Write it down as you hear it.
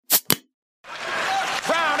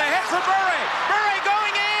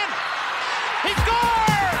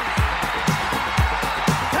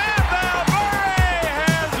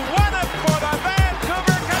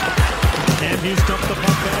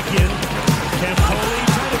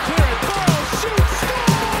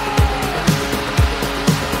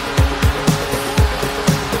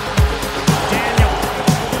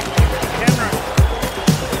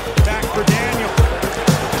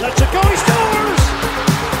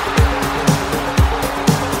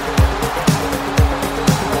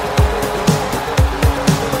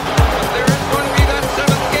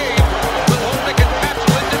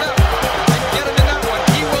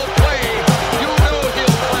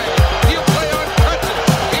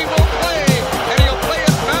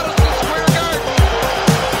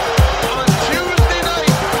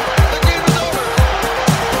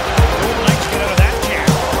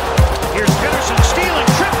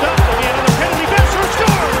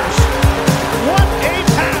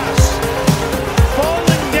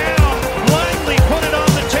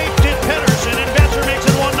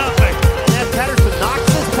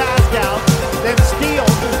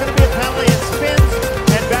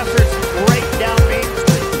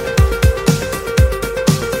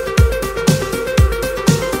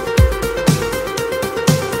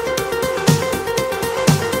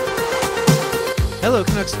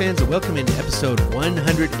fans, and welcome into episode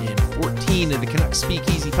 114 of the Canucks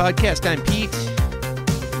Speakeasy podcast. I'm Pete.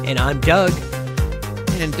 And I'm Doug.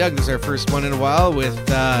 And Doug, this is our first one in a while with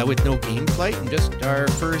no game flight and just our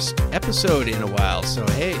first episode in a while. So,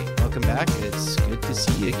 hey, welcome back. It's good to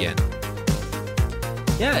see you again.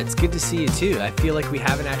 Yeah, it's good to see you too. I feel like we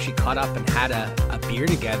haven't actually caught up and had a beer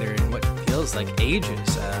together in what feels like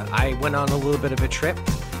ages. I went on a little bit of a trip,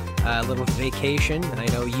 a little vacation. I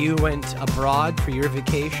know you went abroad for your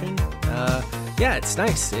vacation. Yeah, it's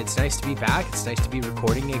nice. It's nice to be back. It's nice to be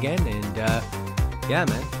recording again. And yeah,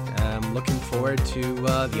 man, I'm looking forward to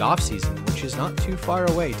the off season, which is not too far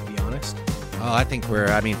away, to be honest. Well, I think for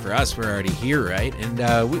us, we're already here, right?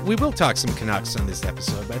 And we will talk some Canucks on this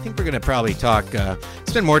episode, but I think we're going to probably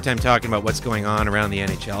spend more time talking about what's going on around the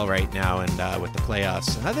NHL right now and with the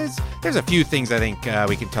playoffs. There's a few things I think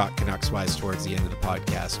we can talk Canucks-wise towards the end of the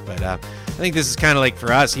podcast, but I think this is kind of like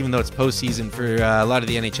for us, even though it's postseason for a lot of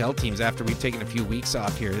the NHL teams, after we've taken a few weeks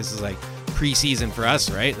off here, this is like preseason for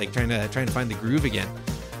us, right? Like trying to find the groove again.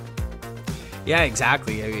 Yeah,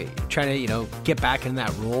 exactly. Trying to, get back in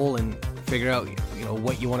that role and figure out,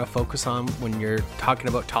 what you want to focus on when you're talking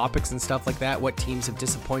about topics and stuff like that. What teams have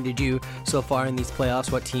disappointed you so far in these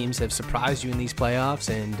playoffs? What teams have surprised you in these playoffs?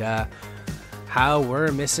 And how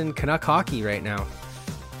we're missing Canuck hockey right now.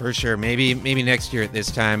 For sure. Maybe next year at this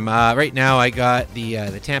time. Right now, I got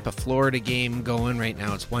the Tampa, Florida game going. Right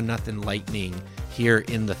now, it's 1-0 Lightning here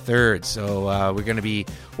in the third. So we're going to be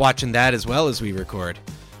watching that as well as we record.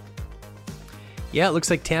 Yeah, it looks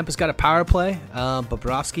like Tampa's got a power play.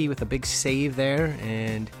 Bobrovsky with a big save there.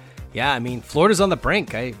 And, yeah, I mean, Florida's on the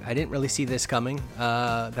brink. I didn't really see this coming,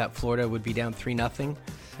 that Florida would be down 3-0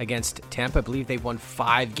 against Tampa. I believe they've won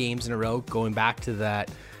 5 games in a row going back to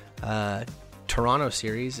that Toronto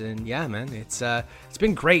series. And, yeah, man, it's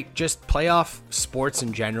been great. Just playoff sports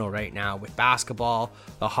in general right now with basketball,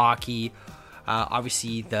 the hockey,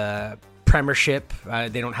 obviously the Premiership.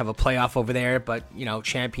 They don't have a playoff over there, but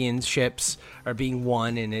championships are being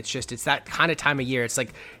won, and it's that kind of time of year. It's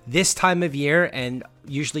like this time of year, and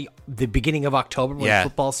usually the beginning of October when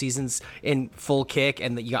football season's in full kick,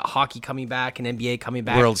 and you got hockey coming back and NBA coming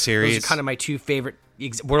back. World Series. Those are kind of my two favorite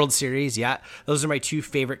World Series. Yeah, those are my two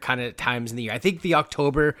favorite kind of times in the year. I think the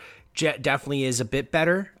October definitely is a bit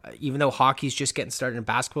better, even though hockey's just getting started and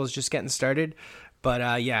basketball is just getting started. But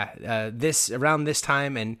around this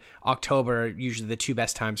time and October are usually the two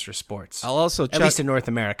best times for sports. I'll also at least in North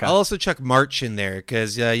America. I'll also chuck March in there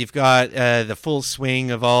because you've got the full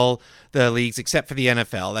swing of all the leagues except for the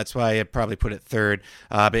NFL. That's why I probably put it third.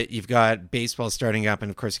 But you've got baseball starting up,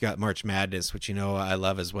 and of course you got March Madness, which I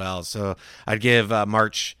love as well. So I'd give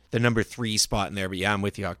March the number 3 spot in there. But yeah, I'm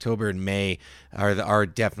with you. October and May are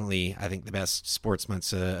definitely, I think, the best sports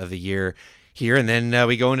months of the year here, and then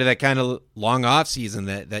we go into that kind of long off season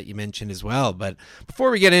that you mentioned as well. But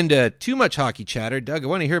before we get into too much hockey chatter, Doug, I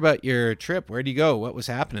want to hear about your trip. Where'd you go? What was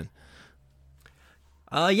happening?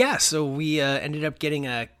 So we ended up getting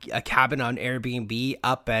a cabin on Airbnb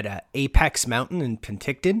up at Apex Mountain in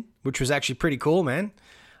Penticton, which was actually pretty cool, man.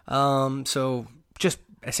 So just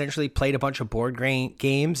essentially played a bunch of board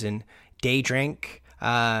games and day drank,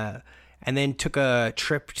 and then took a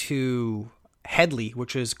trip to Headley,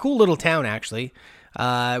 which is a cool little town, actually.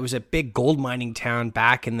 It was a big gold mining town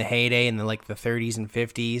back in the heyday in the 30s and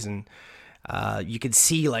 50s, and you could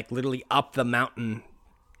see literally up the mountain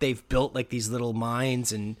they've built these little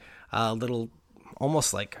mines and little,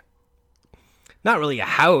 almost not really a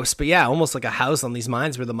house, but yeah, almost like a house on these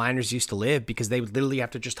mines where the miners used to live, because they would literally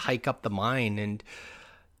have to just hike up the mine. And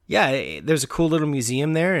yeah, there's a cool little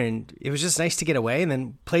museum there, and it was just nice to get away. And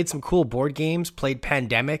then played some cool board games, played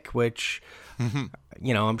Pandemic, which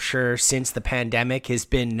I'm sure since the pandemic has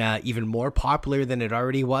been even more popular than it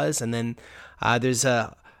already was. And then there's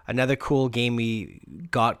another cool game we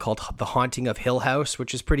got called The Haunting of Hill House,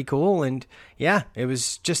 which is pretty cool. And yeah, it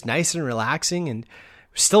was just nice and relaxing, and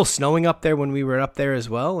still snowing up there when we were up there as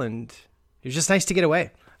well. And it was just nice to get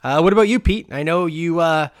away. What about you, Pete? I know you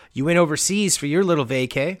went overseas for your little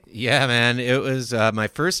vacay. Yeah, man. It was my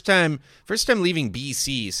first time leaving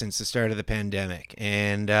BC since the start of the pandemic.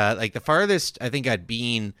 And the farthest I think I'd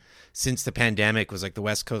been since the pandemic was the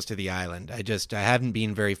west coast of the island. I haven't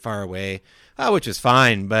been very far away. which was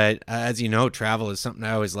fine. But as you know, travel is something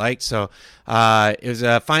I always liked. So it was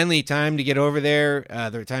finally time to get over there.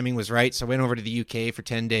 The timing was right. So I went over to the UK for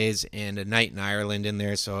 10 days and a night in Ireland in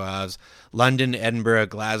there. So I was London, Edinburgh,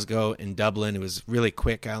 Glasgow, and Dublin. It was really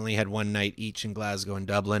quick. I only had one night each in Glasgow and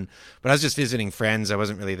Dublin. But I was just visiting friends. I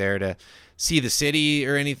wasn't really there to see the city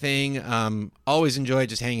or anything. Always enjoyed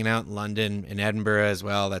just hanging out in London and Edinburgh as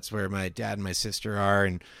well. That's where my dad and my sister are,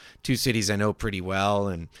 and two cities I know pretty well.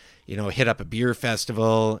 And hit up a beer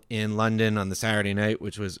festival in London on the Saturday night,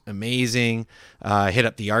 which was amazing. Hit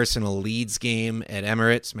up the Arsenal Leeds game at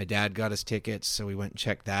Emirates. My dad got us tickets, so we went and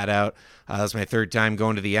checked that out. That was my third time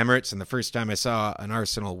going to the Emirates, and the first time I saw an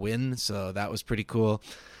Arsenal win, so that was pretty cool.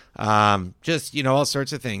 Just, all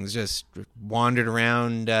sorts of things. Just wandered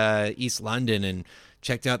around East London and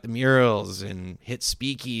checked out the murals and hit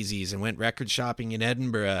speakeasies and went record shopping in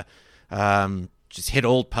Edinburgh. Just hit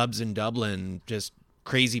old pubs in Dublin, just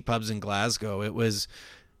crazy pubs in Glasgow. It was,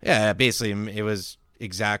 basically it was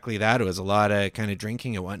exactly that. It was a lot of kind of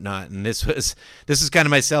drinking and whatnot. And this is kind of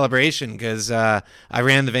my celebration because I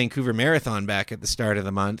ran the Vancouver Marathon back at the start of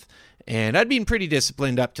the month. And I'd been pretty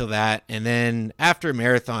disciplined up till that. And then after a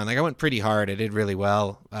marathon, I went pretty hard. I did really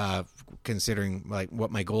well, considering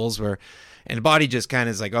what my goals were. And the body just kind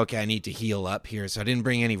of is like, okay, I need to heal up here. So I didn't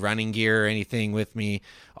bring any running gear or anything with me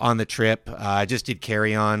on the trip. I just did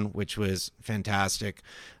carry on, which was fantastic.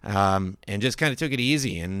 And just kind of took it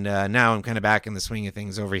easy. And now I'm kind of back in the swing of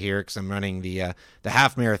things over here because I'm running the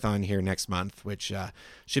half marathon here next month, which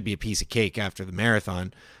should be a piece of cake after the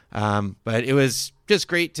marathon. But it was just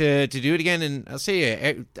great to do it again. And I'll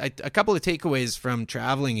say a couple of takeaways from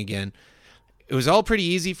traveling again. It was all pretty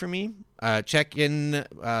easy for me. Doing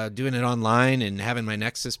it online and having my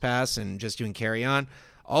Nexus pass and just doing carry on.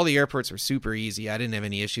 All the airports were super easy. I didn't have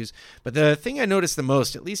any issues. But the thing I noticed the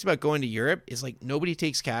most, at least about going to Europe, is nobody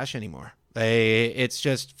takes cash anymore. It's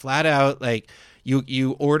just flat out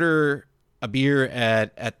you order a beer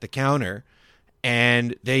at the counter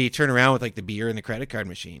and they turn around with the beer and the credit card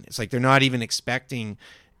machine. It's they're not even expecting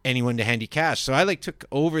anyone to hand you cash. So I took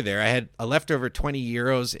over there. I had a leftover 20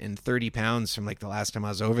 euros and 30 pounds from the last time I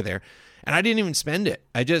was over there. And I didn't even spend it.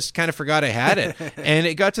 I just kind of forgot I had it. And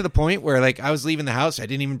it got to the point where I was leaving the house. I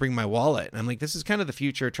didn't even bring my wallet. And I'm this is kind of the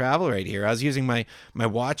future of travel right here. I was using my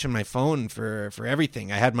watch and my phone for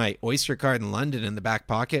everything. I had my Oyster card in London in the back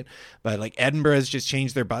pocket, but Edinburgh has just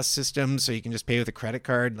changed their bus system. So you can just pay with a credit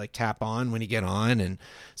card, tap on when you get on. And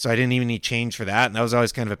so I didn't even need change for that. And that was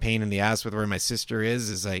always kind of a pain in the ass with where my sister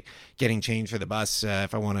is getting change for the bus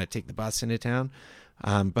if I want to take the bus into town.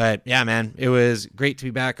 But yeah, man, it was great to be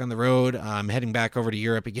back on the road. I'm heading back over to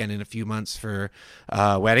Europe again in a few months for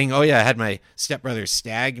a wedding. Oh yeah, I had my stepbrother's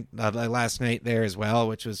stag last night there as well,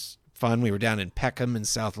 which was fun. We were down in Peckham in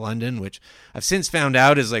South London, which I've since found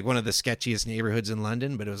out is one of the sketchiest neighborhoods in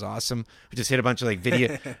London, but it was awesome. We just hit a bunch of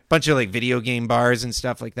video game bars and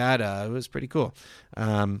stuff like that. It was pretty cool.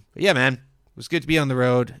 Yeah, man, it was good to be on the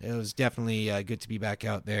road. It was definitely good to be back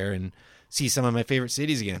out there and see some of my favorite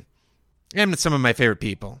cities again. And some of my favorite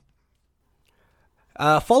people.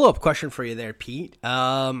 Follow-up question for you there, Pete.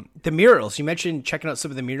 The murals. You mentioned checking out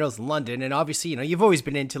some of the murals in London, and obviously, you've always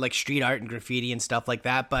been into street art and graffiti and stuff like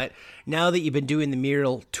that, but now that you've been doing the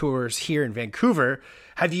mural tours here in Vancouver,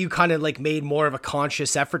 have you kind of made more of a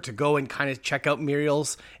conscious effort to go and kind of check out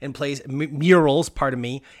murals in places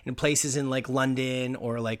in London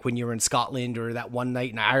or when you were in Scotland or that one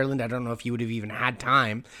night in Ireland? I don't know if you would have even had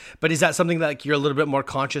time, but is that something that you're a little bit more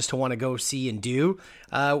conscious to want to go see and do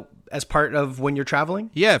as part of when you're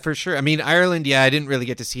traveling? Yeah, for sure. I mean, Ireland, I didn't really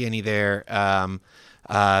get to see any there.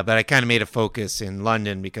 But I kind of made a focus in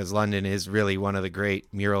London because London is really one of the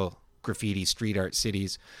great mural graffiti street art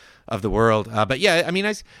cities of the world. But yeah, I mean,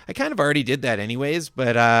 I kind of already did that anyways,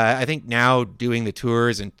 but I think now doing the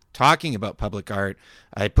tours and talking about public art,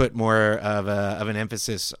 I put more of an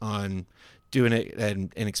emphasis on doing it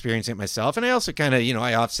and experiencing it myself. And I also kind of,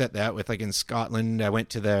 I offset that with in Scotland, I went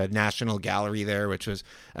to the National Gallery there, which was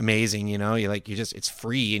amazing. It's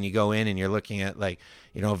free and you go in and you're looking at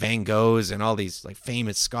Van Goghs and all these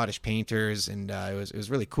famous Scottish painters. And it was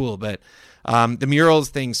really cool. But the murals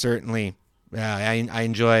thing, certainly, I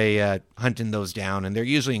enjoy hunting those down, and they're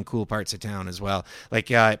usually in cool parts of town as well.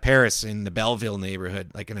 Paris in the Belleville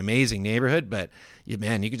neighborhood, an amazing neighborhood, but you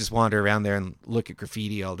could just wander around there and look at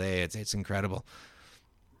graffiti all day. It's incredible.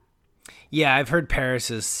 Yeah, I've heard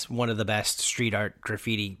Paris is one of the best street art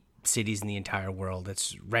graffiti cities in the entire world.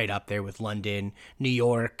 It's right up there with London, New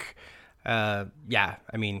York. There's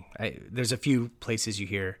a few places you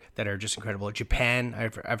hear that are just incredible. Japan,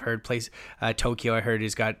 I've heard Tokyo, I heard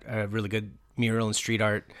has got really good mural and street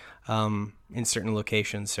art in certain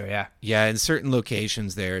locations. So yeah. Yeah, in certain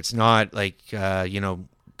locations there, it's not like,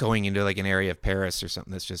 going into like an area of Paris or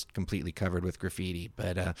something that's just completely covered with graffiti.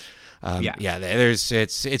 But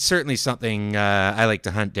it's certainly something I like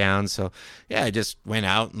to hunt down. So yeah, I just went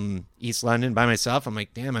out in East London by myself. I'm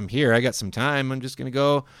like, damn, I'm here. I got some time. I'm just gonna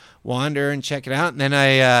go wander and check it out. And then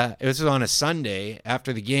it was on a Sunday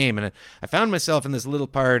after the game, and I found myself in this little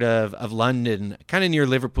part of London, kind of near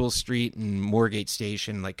Liverpool Street and Moorgate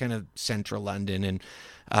Station, like kind of central London. And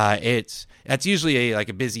that's usually a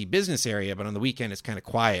busy business area, but on the weekend it's kind of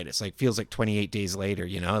quiet. It's like feels like 28 days later,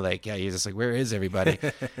 like, yeah, you're just like, where is everybody?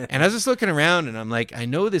 And I was just looking around and I'm like, I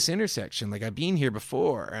know this intersection, like I've been here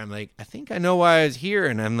before. I'm like, I think I know why I was here.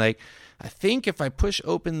 And I'm like, I think if I push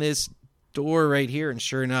open this door right here, and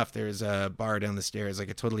sure enough, there's a bar down the stairs, like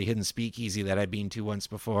a totally hidden speakeasy that I'd been to once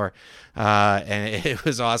before, and it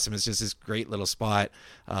was awesome. It's just this great little spot,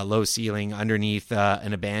 low ceiling underneath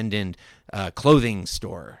an abandoned clothing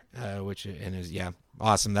store, which is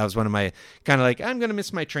awesome. That was one of my kind of like, I'm gonna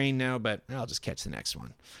miss my train now, but I'll just catch the next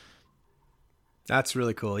one. That's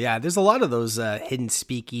really cool. Yeah, there's a lot of those hidden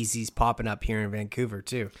speakeasies popping up here in Vancouver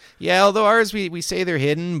too. Yeah, although ours, we say they're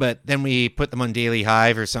hidden, but then we put them on Daily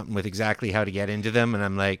Hive or something with exactly how to get into them, and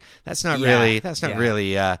I'm like, that's not really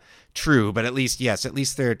true. But at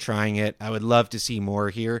least they're trying it. I would love to see more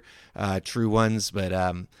here, true ones, but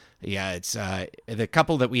it's the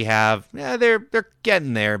couple that we have. Yeah, they're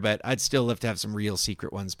getting there, but I'd still love to have some real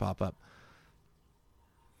secret ones pop up.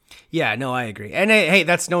 Yeah, no, I agree. And hey,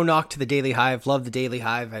 that's no knock to the Daily Hive. Love the Daily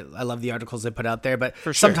Hive. I love the articles they put out there, but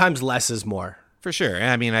sometimes less is more. For sure.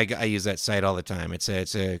 I mean, I use that site all the time. It's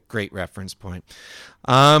a great reference point.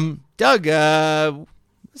 Doug,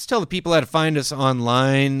 let's tell the people how to find us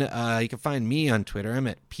online. You can find me on Twitter. I'm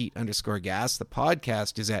at Pete_Gas. The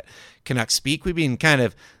podcast is at Canuck Speak. We've been kind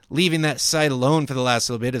of leaving that site alone for the last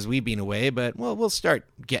little bit as we've been away, but we'll start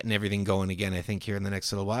getting everything going again, I think, here in the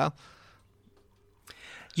next little while.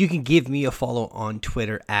 You can give me a follow on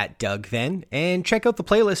Twitter at Doug Venn, and check out the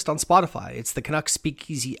playlist on Spotify. It's the Canuck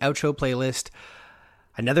Speakeasy outro playlist.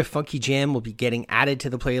 Another funky jam will be getting added to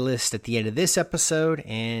the playlist at the end of this episode,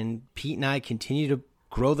 and Pete and I continue to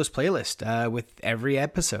grow this playlist with every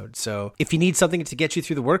episode. So if you need something to get you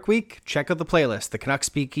through the work week, check out the playlist, the Canuck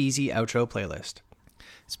Speakeasy outro playlist.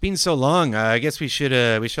 It's been so long. I guess we should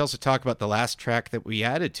also talk about the last track that we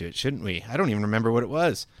added to it, shouldn't we? I don't even remember what it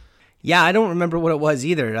was. Yeah, I don't remember what it was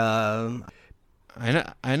either. I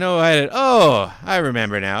know. I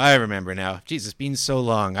remember now. Jesus, it's been so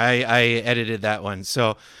long. I edited that one.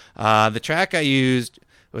 So the track I used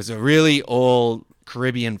was a really old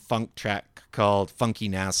Caribbean funk track called Funky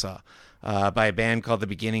Nassau by a band called The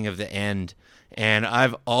Beginning of the End. And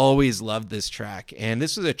I've always loved this track. And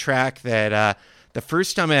this was a track that the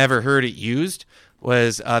first time I ever heard it used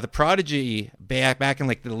was the Prodigy back in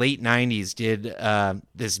like the late 90s did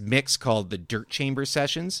this mix called the Dirt Chamber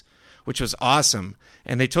Sessions, which was awesome.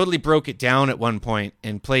 And they totally broke it down at one point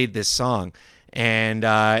and played this song. And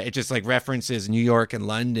it just like references New York and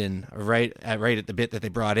London right at the bit that they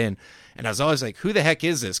brought in. And I was always like, who the heck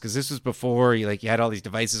is this? Because this was before you had all these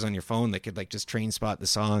devices on your phone that could like just train spot the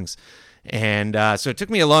songs. And so it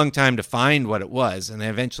took me a long time to find what it was. And then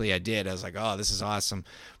eventually I did. I was like, oh, this is awesome.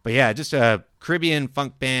 But yeah, just a Caribbean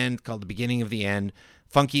funk band called The Beginning of the End,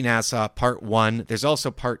 Funky Nassau, Part 1. There's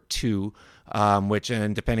also Part 2, which,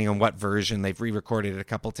 and depending on what version, they've re-recorded it a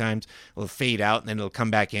couple times, it'll fade out and then it'll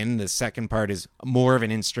come back in. The second part is more of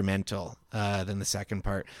an instrumental than the second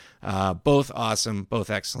part. Both awesome, both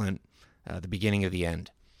excellent. The Beginning of the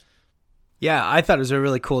End. Yeah, I thought it was a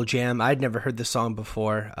really cool jam. I'd never heard the song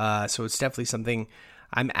before, so it's definitely something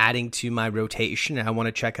I'm adding to my rotation. I want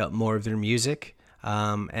to check out more of their music.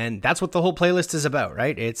 And that's what the whole playlist is about,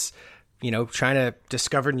 right? It's, trying to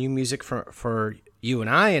discover new music for you and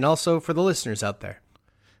I, and also for the listeners out there.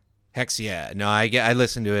 Heck yeah. No, I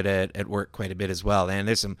listen to it at work quite a bit as well. And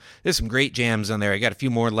there's some great jams on there. I got a few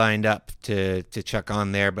more lined up to chuck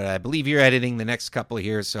on there, but I believe you're editing the next couple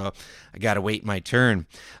here, so I got to wait my turn.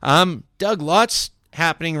 Doug, lots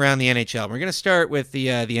happening around the NHL. We're going to start with the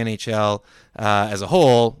NHL as a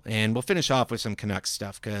whole, and we'll finish off with some Canucks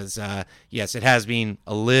stuff because, yes, it has been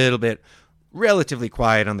a little bit relatively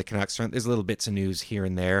quiet on the Canucks front. There's little bits of news here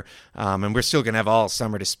and there, and we're still going to have all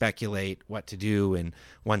summer to speculate what to do, and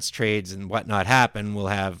once trades and whatnot happen, we'll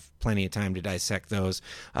have plenty of time to dissect those.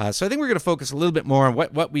 So I think we're going to focus a little bit more on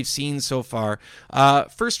what we've seen so far.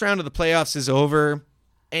 First round of the playoffs is over.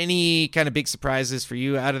 Any kind of big surprises for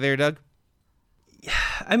you out of there, Doug?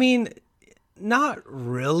 I mean, not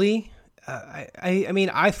really. I mean,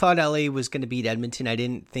 I thought LA was going to beat Edmonton. I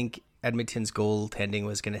didn't think Edmonton's goaltending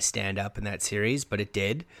was going to stand up in that series, but it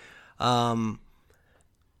did.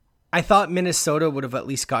 I thought Minnesota would have at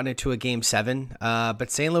least gotten it to a game 7, but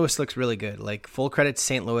St. Louis looks really good. Like, full credit to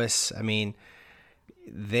St. Louis. I mean,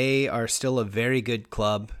 they are still a very good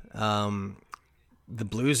club. The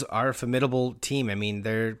Blues are a formidable team. I mean,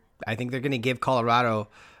 I think they're going to give Colorado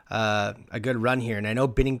a good run here. And I know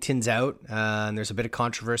Binnington's out, and there's a bit of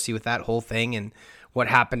controversy with that whole thing and what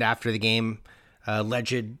happened after the game.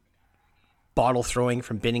 Alleged bottle throwing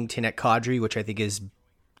from Binnington at Kadri, which I think is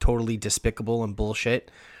totally despicable and bullshit.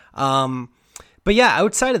 But yeah,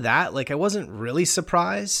 outside of that, like, I wasn't really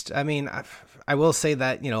surprised. I mean, I will say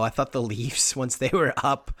that, I thought the Leafs, once they were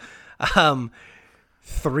up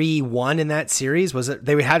 3-1 in that series,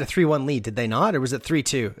 they had a 3-1 lead, did they not? Or was it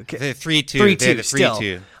 3-2? Okay. 3-2. 3-2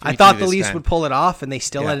 still. I thought the Leafs would pull it off, and they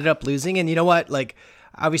still ended up losing. And you know what? Like,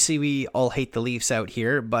 obviously we all hate the Leafs out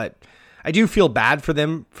here, but I do feel bad for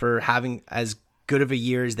them for having as good of a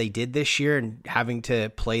year as they did this year and having to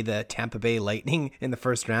play the Tampa Bay Lightning in the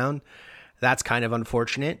first round. That's kind of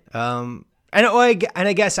unfortunate. And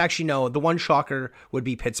I guess actually no, the one shocker would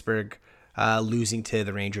be Pittsburgh losing to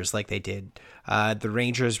the Rangers like they did. The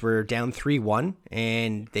Rangers were down 3-1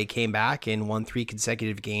 and they came back and won 3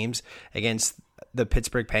 consecutive games against the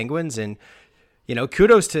Pittsburgh Penguins. And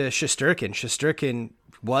kudos to Shesterkin. Shesterkin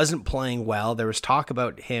wasn't playing well. There was talk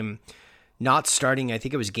about him not starting, I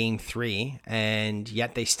think it was game 3, and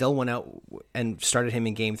yet they still went out and started him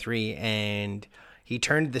in game 3, and he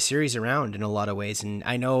turned the series around in a lot of ways. And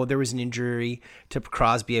I know there was an injury to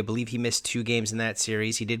Crosby. I believe he missed 2 games in that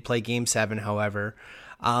series. He did play game 7, however.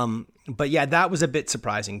 But yeah, that was a bit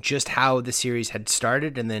surprising, just how the series had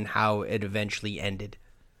started and then how it eventually ended.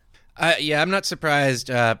 I'm not surprised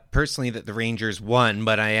personally that the Rangers won,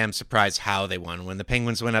 but I am surprised how they won. When the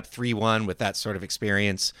Penguins went up 3-1 with that sort of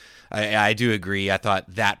experience, I do agree. I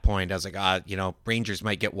thought that point, I was like, Rangers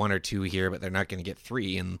might get 1 or 2 here, but they're not going to get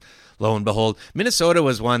 3. And lo and behold, Minnesota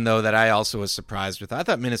was one, though, that I also was surprised with. I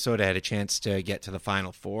thought Minnesota had a chance to get to the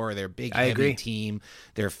Final Four. They're a big, heavy team.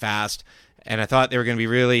 They're fast. And I thought they were going to be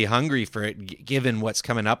really hungry for it, given what's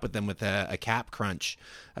coming up with them with a cap crunch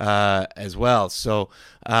as well. So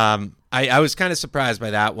I was kind of surprised by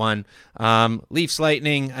that one. Leafs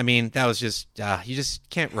Lightning, I mean, that was just you just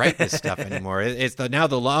can't write this stuff anymore. It's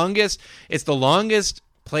the longest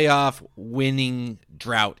playoff winning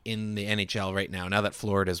drought in the NHL right now that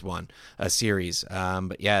Florida's won a series.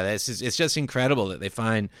 But yeah, it's just incredible that they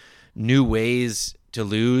find new ways to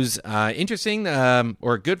lose. Interesting,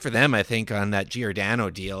 or good for them, I think, on that Giordano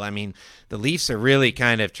deal. I mean, the Leafs are really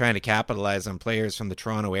kind of trying to capitalize on players from the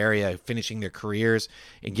Toronto area finishing their careers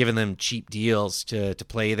and giving them cheap deals to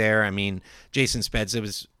play there. I mean, Jason Spezza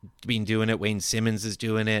was been doing it. Wayne Simmons is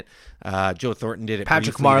doing it. Joe Thornton did it.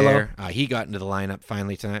 Patrick Marleau. He got into the lineup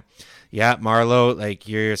finally tonight. Yeah, Marleau, like,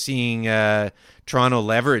 you're seeing Toronto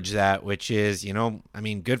leverage that, which is,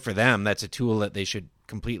 good for them. That's a tool that they should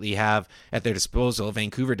completely have at their disposal.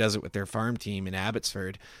 Vancouver does it with their farm team in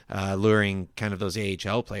Abbotsford, luring kind of those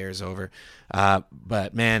AHL players over.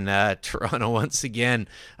 But man, Toronto once again,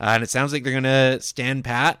 and it sounds like they're going to stand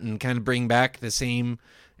pat and kind of bring back the same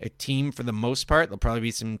team for the most part. There'll probably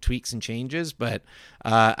be some tweaks and changes, but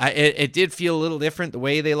it did feel a little different the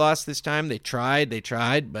way they lost this time. They tried,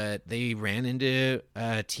 but they ran into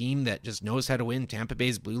a team that just knows how to win. Tampa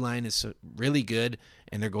Bay's blue line is really good,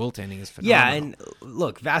 and their goaltending is phenomenal. Yeah, and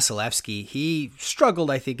look, Vasilevsky, he struggled,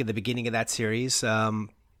 I think, at the beginning of that series,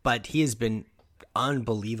 but he has been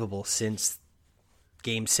unbelievable since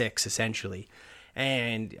Game 6, essentially.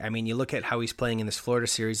 And, I mean, you look at how he's playing in this Florida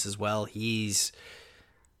series as well.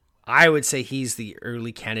 I would say he's the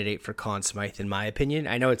early candidate for Conn Smythe, in my opinion.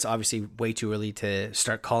 I know it's obviously way too early to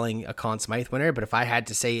start calling a Conn Smythe winner, but if I had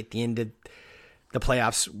to say at the end of the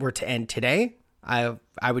playoffs were to end today, I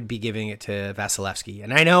would be giving it to Vasilevsky.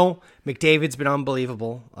 And I know McDavid's been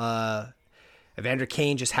unbelievable. Evander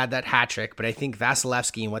Kane just had that hat trick, but I think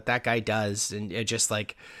Vasilevsky and what that guy does, and it just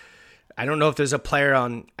like, I don't know if there's a player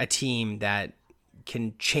on a team that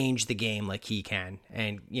can change the game like he can.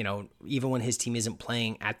 And, even when his team isn't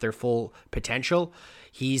playing at their full potential,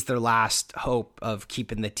 he's their last hope of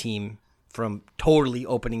keeping the team from totally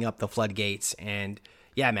opening up the floodgates. And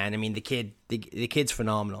yeah, man, I mean, the kid's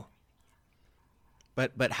phenomenal.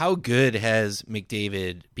 But how good has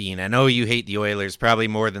McDavid been? I know you hate the Oilers probably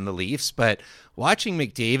more than the Leafs, but watching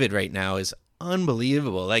McDavid right now is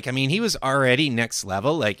unbelievable. Like, I mean, he was already next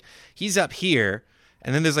level. Like, he's up here,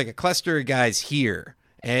 and then there's like a cluster of guys here.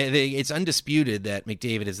 And it's undisputed that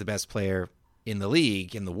McDavid is the best player in the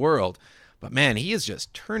league, in the world. But man, he has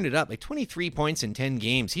just turned it up, like 23 points in 10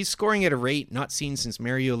 games. He's scoring at a rate not seen since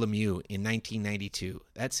Mario Lemieux in 1992.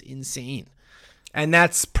 That's insane. And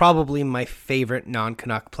that's probably my favorite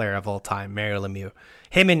non-Canuck player of all time, Mario Lemieux.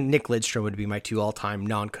 Him and Nick Lidstrom would be my two all-time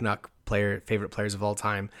non-Canuck favorite players of all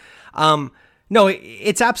time. No,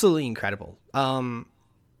 it's absolutely incredible. And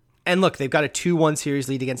look, they've got a 2-1 series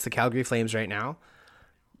lead against the Calgary Flames right now.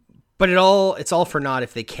 But it's all for naught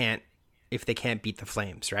if they can't beat the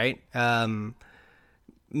Flames, right?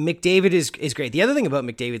 McDavid is great. The other thing about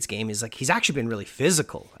McDavid's game is like he's actually been really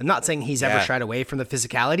physical. I'm not saying he's ever shied away from the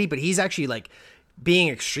physicality, but he's actually like being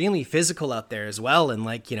extremely physical out there as well, and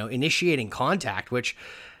like, you know, initiating contact, which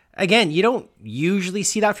again, you don't usually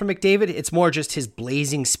see that from McDavid. It's more just his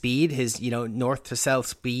blazing speed, his, you know, north to south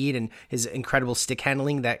speed, and his incredible stick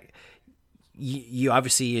handling that you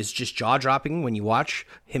obviously is just jaw dropping when you watch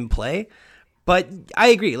him play. But I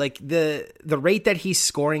agree, like the rate that he's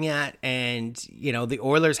scoring at, and you know, the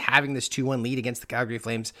Oilers having this 2-1 lead against the Calgary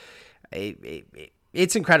Flames,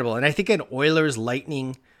 it's incredible. And I think an Oilers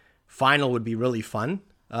Lightning final would be really fun.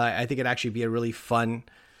 I think it'd actually be a really fun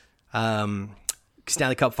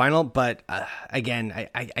Stanley Cup final. But again,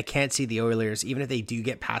 I can't see the Oilers, even if they do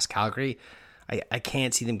get past Calgary, I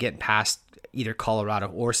can't see them getting past either Colorado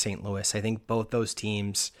or St. Louis. I think both those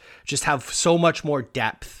teams just have so much more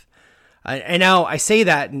depth. And now I say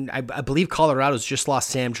that, and I believe Colorado's just lost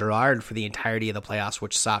Sam Girard for the entirety of the playoffs,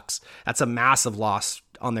 which sucks. That's a massive loss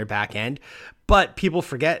on their back end. But people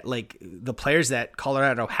forget, like, the players that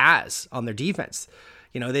Colorado has on their defense.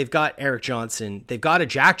 You know, they've got Eric Johnson. They've got a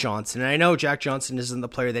Jack Johnson. And I know Jack Johnson isn't the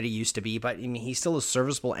player that he used to be, but I mean, he's still a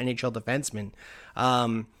serviceable NHL defenseman.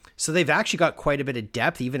 So they've actually got quite a bit of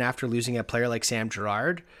depth, even after losing a player like Sam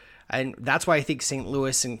Girard. And that's why I think St.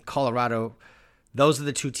 Louis and Colorado, those are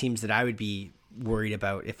the two teams that I would be worried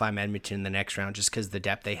about if I'm Edmonton in the next round, just because of the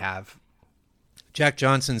depth they have. Jack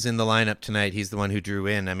Johnson's in the lineup tonight. He's the one who drew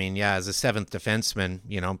in. I mean, yeah, as a seventh defenseman,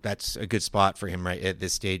 you know, that's a good spot for him right at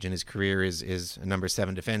this stage in his career is a number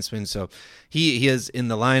 7 defenseman. So he is in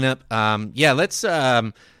the lineup.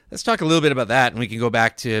 Let's talk a little bit about that, and we can go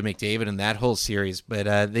back to McDavid and that whole series.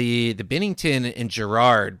 But the Binnington and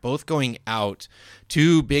Girard both going out,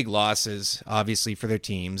 2 big losses, obviously, for their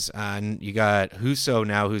teams. And you got Husso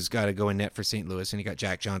now, who's got to go in net for St. Louis, and you got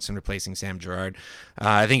Jack Johnson replacing Sam Girard.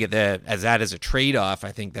 I think as a trade-off,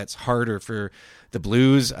 I think that's harder for the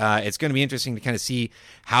Blues. It's going to be interesting to kind of see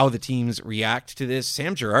how the teams react to this.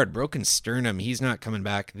 Sam Girard, broken sternum. He's not coming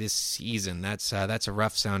back this season. That's a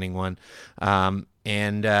rough-sounding one.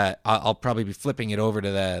 And I'll probably be flipping it over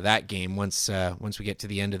to that game once we get to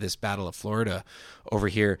the end of this Battle of Florida over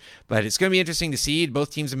here. But it's going to be interesting to see.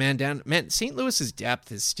 Both teams a man down. Man, St. Louis's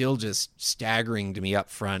depth is still just staggering to me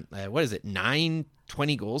up front. What is it, 9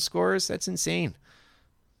 20-goal scorers? That's insane.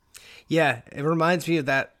 Yeah, it reminds me of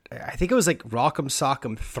that. I think it was like Rock'em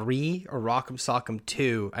Sock'em 3 or Rock'em Sock'em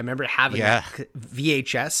 2. I remember having that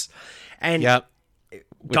VHS. And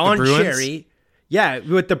Don Cherry... Yeah,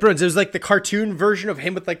 with the Bruins. It was like the cartoon version of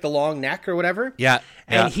him with like the long neck or whatever. Yeah.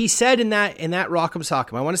 And he said in that Rock'em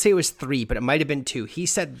Sock'em, I want to say it was 3, but it might have been 2. He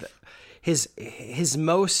said his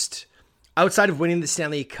most, outside of winning the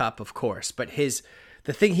Stanley Cup, of course, but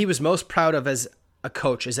the thing he was most proud of as a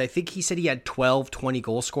coach is I think he said he had 12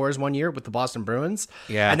 20-goal scorers one year with the Boston Bruins.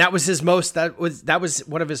 Yeah. And that was his most, that was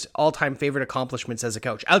one of his all-time favorite accomplishments as a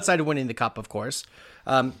coach, outside of winning the cup, of course.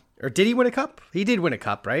 Or did he win a cup? He did win a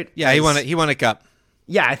cup, right? Yeah, he won a cup.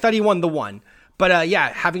 Yeah, I thought he won the one. But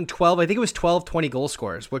having 12, I think it was 12 20-goal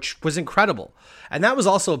scorers, which was incredible. And that was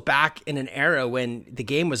also back in an era when the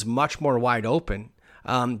game was much more wide open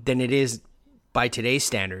than it is by today's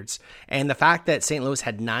standards. And the fact that St. Louis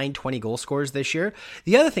had 9 20-goal scorers this year.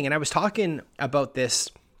 The other thing, and I was talking about this,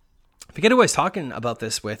 I forget who I was talking about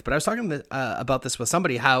this with, but I was talking about this with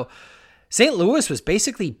somebody, how St. Louis was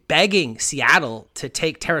basically begging Seattle to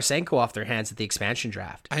take Tarasenko off their hands at the expansion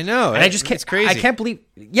draft. I know. And I just can't, it's crazy. I can't believe.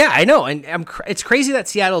 Yeah, I know. And it's crazy that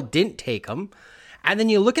Seattle didn't take him. And then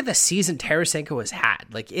you look at the season Tarasenko has had.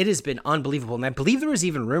 Like, it has been unbelievable. And I believe there was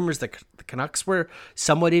even rumors that the Canucks were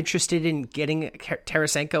somewhat interested in getting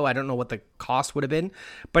Tarasenko. I don't know what the cost would have been.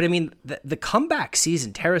 But, I mean, the comeback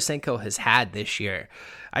season Tarasenko has had this year,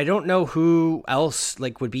 I don't know who else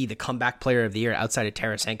would be the comeback player of the year outside of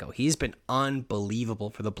Tarasenko. He's been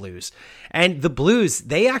unbelievable for the Blues. And the Blues,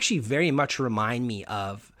 they actually very much remind me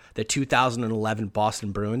of the 2011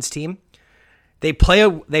 Boston Bruins team. They play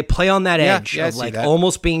on that edge I of see like that.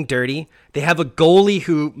 almost being dirty. They have a goalie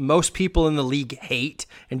who most people in the league hate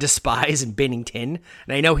and despise in Binnington. And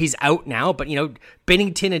I know he's out now, but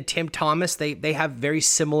Binnington and Tim Thomas, they have very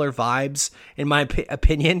similar vibes in my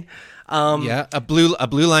opinion. A blue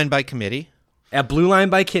line by committee. A blue line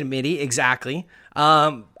by committee, exactly.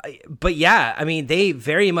 But yeah, I mean, they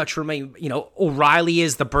very much remain. O'Reilly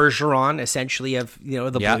is the Bergeron essentially of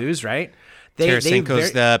the Blues, right?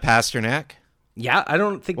 Tarasenko's the Pasternak. Yeah, I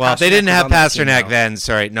don't think. Well, Pasternak they didn't was have on that team, Pasternak though. then.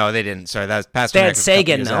 Sorry, no, they didn't. Sorry, that was Pasternak. They had was a couple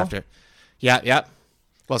Sagan, years though. after. Yeah.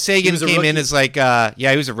 Well, Sagan was a came in rookie. as like,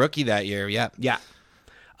 he was a rookie that year. Yeah. Yeah.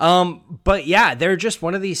 But yeah, they're just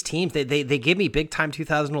one of these teams. They give me big time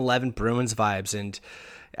 2011 Bruins vibes, and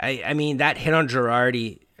I mean that hit on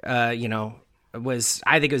Girardi, I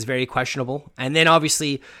think it was very questionable. And then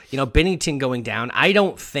obviously, Binnington going down. I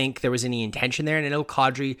don't think there was any intention there, and I know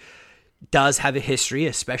Kadri does have a history,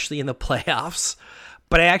 especially in the playoffs.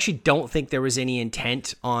 But I actually don't think there was any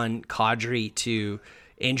intent on Kadri to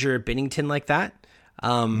injure Binnington like that.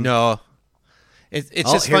 No, it's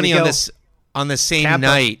just here we funny on go. on the same Tampa.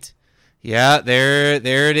 night. Yeah, there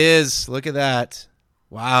it is. Look at that.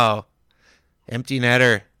 Wow, empty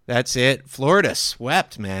netter. That's it. Florida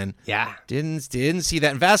swept, man. Yeah. Didn't see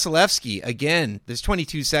that. And Vasilevsky again. There's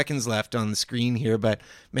 22 seconds left on the screen here, but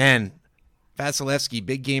man, Vasilevsky,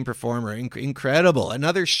 big game performer, incredible.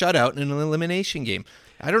 Another shutout in an elimination game.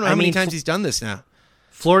 I don't know how many times he's done this now.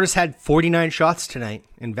 Florida's had 49 shots tonight,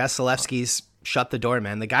 and Vasilevsky's shut the door,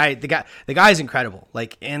 man. The guy's incredible.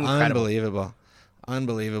 Like, incredible.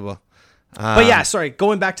 Unbelievable. But yeah, sorry,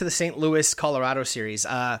 going back to the St. Louis, Colorado series.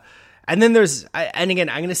 And then and again,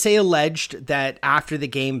 I'm going to say alleged that after the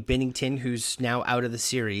game, Binnington, who's now out of the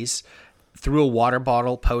series, threw a water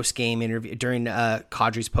bottle post-game interview during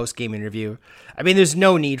Kadri's post-game interview. I mean, there's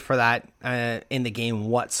no need for that in the game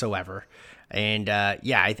whatsoever. And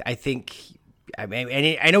I think, I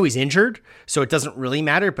mean, I know he's injured, so it doesn't really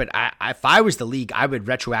matter. But if I was the league, I would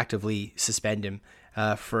retroactively suspend him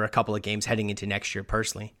for a couple of games heading into next year,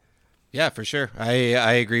 personally. Yeah, for sure. I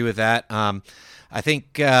agree with that. I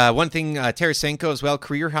think one thing, Tarasenko as well,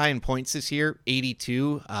 career high in points this year,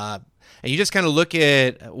 82. And you just kind of look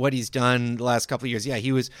at what he's done the last couple of years. Yeah,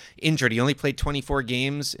 he was injured. He only played 24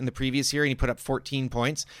 games in the previous year, and he put up 14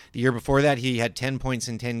 points. The year before that, he had 10 points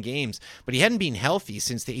in 10 games. But he hadn't been healthy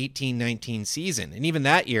since the 18-19 season. And even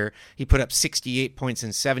that year, he put up 68 points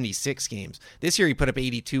in 76 games. This year, he put up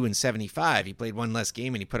 82 in 75. He played one less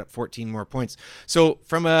game, and he put up 14 more points. So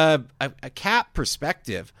from a cap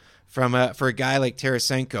perspective, for a guy like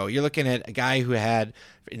Tarasenko, you're looking at a guy who had,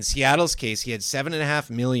 in Seattle's case, he had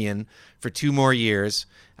 $7.5 million for 2 more years,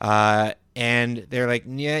 and they're like,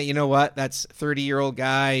 yeah, you know what? That's a 30-year-old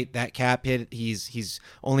guy. That cap hit, he's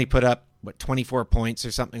only put up 24 points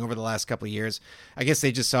or something over the last couple of years. I guess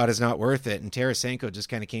they just saw it as not worth it. And Tarasenko just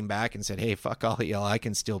kind of came back and said, hey, fuck all y'all, I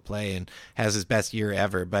can still play, and has his best year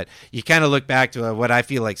ever. But you kind of look back to what I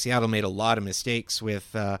feel like Seattle made a lot of mistakes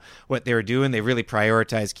with what they were doing. They really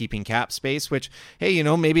prioritized keeping cap space, which, hey,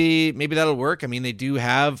 maybe that'll work. I mean, they do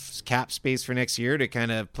have cap space for next year to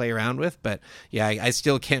kind of play around with. But yeah, I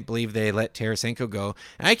still can't believe they let Tarasenko go.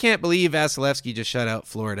 And I can't believe Vasilevsky just shut out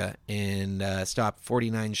Florida and stopped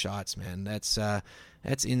 49 shots, man.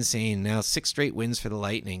 That's insane. Now 6 straight wins for the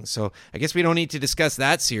Lightning. So I guess we don't need to discuss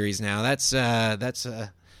that series now. That's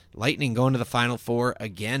Lightning going to the Final Four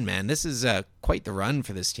again, man. This is quite the run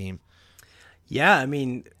for this team. Yeah, I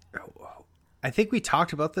mean, I think we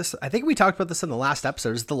talked about this. I think we talked about this in the last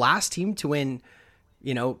episode. Is the last team to win,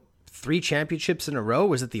 3 championships in a row?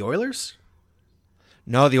 Was it the Oilers?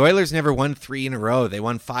 No, the Oilers never won 3 in a row. They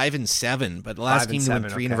won 5 and 7, but the last team to win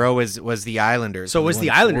 3 in a row was the Islanders. So it was the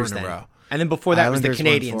Islanders then. And then before that was the Islanders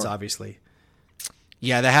Canadians, won 4. obviously.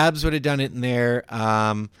 Yeah, the Habs would have done it in there.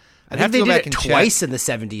 I think they did it twice in the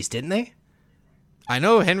 70s, didn't they? I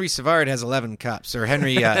know Henry Savard has 11 cups, or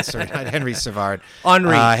Henry, sorry, not Henry Savard.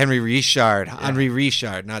 Henry Richard. Yeah. Henry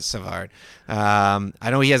Richard, not Savard. I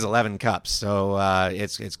know he has 11 cups, so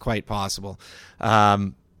it's quite possible.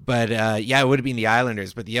 But it would have been the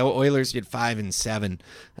Islanders, but the Oilers did 5 and 7.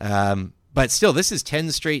 But still, this is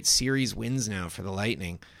 10 straight series wins now for the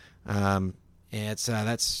Lightning. And it's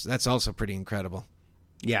that's also pretty incredible.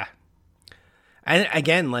 Yeah. And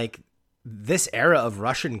again, like this era of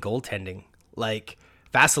Russian goaltending, like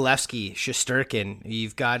Vasilevsky, Shesterkin,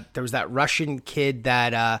 there was that Russian kid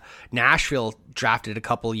that Nashville drafted a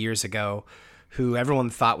couple years ago who everyone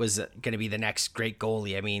thought was going to be the next great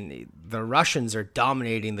goalie. I mean, the Russians are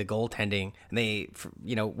dominating the goaltending, and they,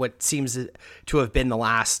 what seems to have been the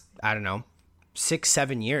last, I don't know,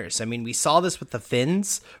 6-7 years. I mean, we saw this with the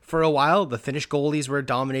Finns for a while. The Finnish goalies were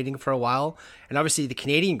dominating for a while, and obviously the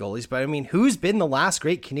Canadian goalies. But I mean, who's been the last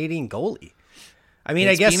great Canadian goalie? I mean,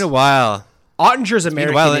 I guess it's been a while. Ottinger's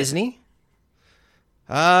American, isn't he?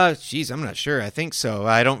 Geez, I'm not sure. I think so.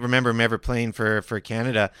 I don't remember him ever playing for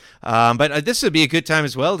Canada. But this would be a good time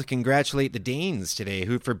as well to congratulate the Danes today,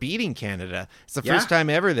 who for beating Canada. It's the first time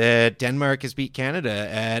ever that Denmark has beat Canada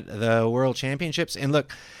at the World Championships. And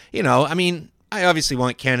look, I mean, I obviously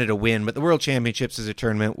want Canada to win, but the World Championships is a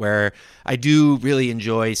tournament where I do really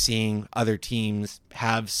enjoy seeing other teams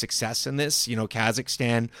have success in this.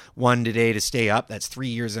 Kazakhstan won today to stay up. That's 3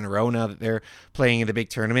 years in a row now that they're playing in the big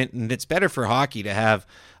tournament. And it's better for hockey to have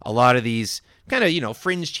a lot of these kind of,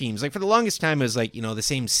 fringe teams. Like for the longest time, it was like, the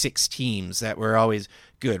same 6 teams that were always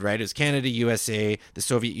good, right? It was Canada, USA, the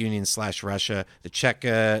Soviet Union / Russia, the Czech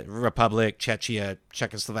Republic, Czechia,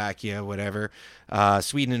 Czechoslovakia, whatever,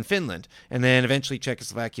 Sweden and Finland. And then eventually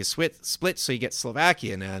Czechoslovakia split, so you get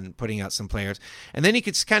Slovakia and putting out some players. And then you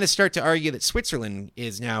could kind of start to argue that Switzerland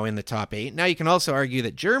is now in the top 8. Now you can also argue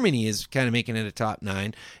that Germany is kind of making it a top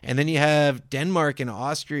 9. And then you have Denmark and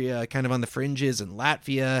Austria kind of on the fringes, and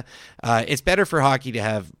Latvia. It's better for hockey to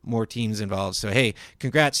have more teams involved. So, hey,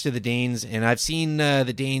 congrats to the Danes. And I've seen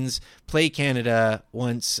the Danes play Canada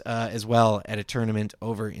once as well at a tournament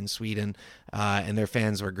over in Sweden, and their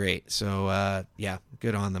fans were great. So, yeah,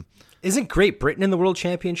 good on them. Isn't Great Britain in the World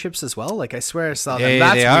Championships as well? Like, I swear I saw them. Yeah,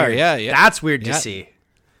 That's they weird. are. Yeah. That's weird to see.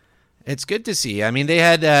 It's good to see. I mean, they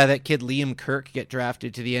had that kid Liam Kirk get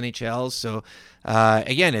drafted to the NHL. So,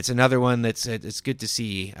 again, it's another one it's good to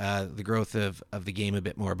see the growth of the game a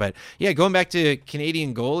bit more. But, yeah, going back to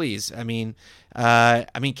Canadian goalies, I mean,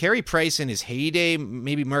 Carey Price in his heyday,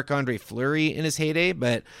 maybe Marc-Andre Fleury in his heyday.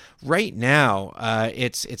 But right now,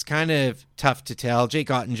 it's kind of tough to tell. Jake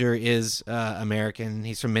Ottinger is American.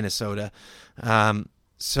 He's from Minnesota.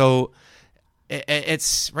 So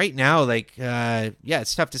it's right now, like,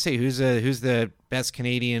 it's tough to say who's the best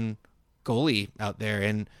Canadian goalie out there.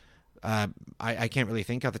 And I can't really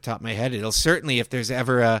think off the top of my head. It'll certainly, if there's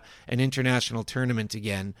ever an international tournament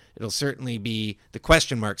again, it'll certainly be the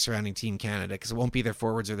question mark surrounding Team Canada, because it won't be their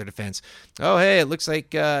forwards or their defense. Oh, hey, it looks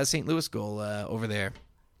like St. Louis goal over there.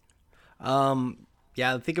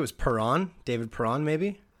 Yeah, I think it was Perron, David Perron,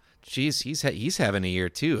 maybe. Jeez, he's having a year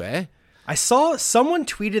too, eh? I saw someone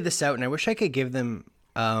tweeted this out, and I wish I could give them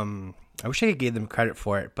credit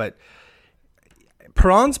for it. But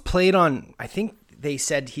Perron's played on, I think they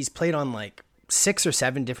said he's played on like 6 or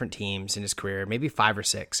 7 different teams in his career, maybe 5 or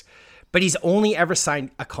 6. But he's only ever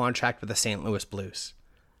signed a contract with the St. Louis Blues.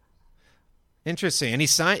 Interesting. And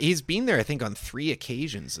he's been there, I think, on 3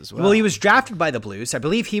 occasions as well. Well, he was drafted by the Blues. I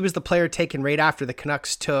believe he was the player taken right after the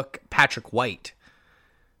Canucks took Patrick White.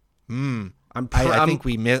 I think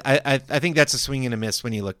we miss. I think that's a swing and a miss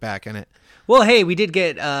when you look back on it. Well, hey, we did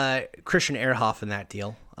get Christian Ehrhoff in that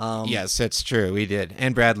deal. Yes, that's true. We did.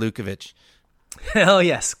 And Brad Lukovich. Oh,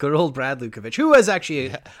 yes. Good old Brad Lukovich, who was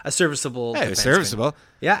actually a serviceable defenseman. He was serviceable.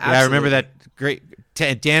 Yeah, absolutely. Yeah, I remember that great.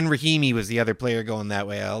 Dan Rahimi was the other player going that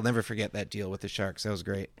way. I'll never forget that deal with the Sharks. That was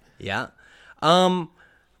great. Yeah.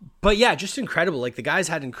 But yeah, just incredible. Like, the guy's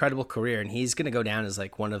had an incredible career, and he's going to go down as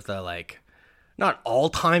like one of the, like, not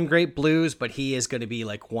all-time great Blues, but he is going to be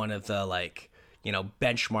like one of the, like,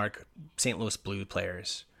 benchmark St. Louis Blue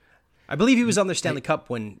players. I believe he was on their Stanley Cup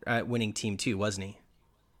winning team too, wasn't he?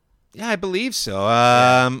 Yeah, I believe so.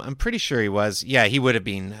 I'm pretty sure he was. Yeah, he would have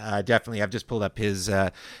been, definitely. I've just pulled up his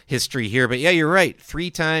history here. But yeah, you're right. 3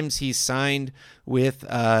 times he signed with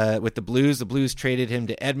the Blues. The Blues traded him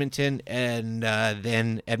to Edmonton, and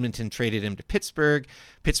then Edmonton traded him to Pittsburgh.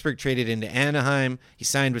 Pittsburgh traded him to Anaheim. He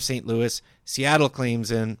signed with St. Louis. Seattle claims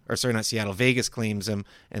him, or sorry, not Seattle, Vegas claims him,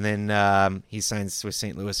 and then he signs with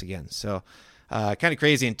St. Louis again. So kind of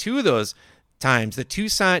crazy. And 2 of those times, the 2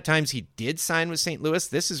 times he did sign with St. Louis,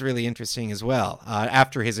 this is really interesting as well.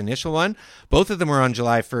 After his initial one, both of them were on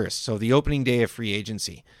July 1st, so the opening day of free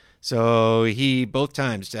agency. So he, both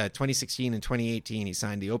times, 2016 and 2018, he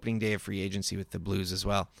signed the opening day of free agency with the Blues as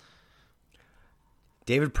well.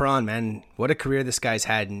 David Perron, man, what a career this guy's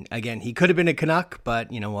had. And again, he could have been a Canuck,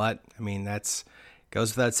 but you know what? I mean, that's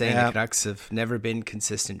goes without saying. The Canucks have never been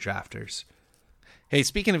consistent drafters. Hey,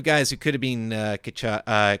 speaking of guys who could have been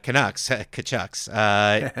Canucks, Matthew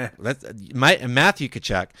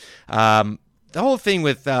Tkachuk, the whole thing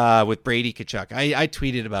with Brady Tkachuk, I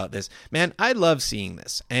tweeted about this. Man, I love seeing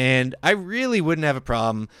this, and I really wouldn't have a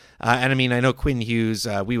problem. And I mean, I know Quinn Hughes,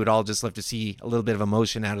 we would all just love to see a little bit of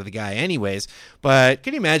emotion out of the guy anyways, but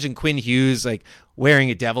can you imagine Quinn Hughes, like,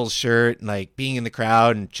 wearing a Devils shirt and like being in the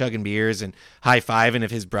crowd and chugging beers and high-fiving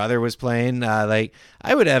if his brother was playing. Like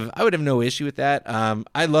I would have no issue with that.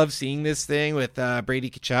 I love seeing this thing with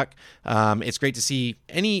Brady Tkachuk. It's great to see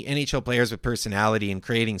any NHL players with personality and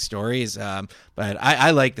creating stories. But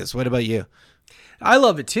I like this. What about you? I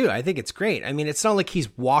love it too. I think it's great. I mean, it's not like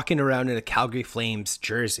he's walking around in a Calgary Flames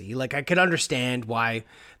jersey. Like, I could understand why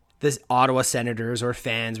the Ottawa Senators or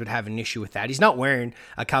fans would have an issue with that. He's not wearing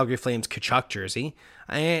a Calgary Flames Tkachuk jersey.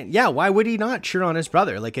 And yeah, why would he not cheer on his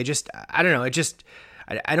brother? Like, I don't know.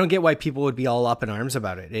 I don't get why people would be all up in arms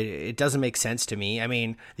about it. It doesn't make sense to me. I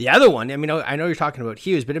mean, the other one, I mean, I know you're talking about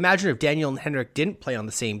Hughes, but imagine if Daniel and Henrik didn't play on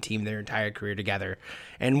the same team their entire career together,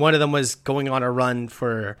 and one of them was going on a run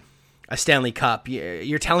for a Stanley Cup.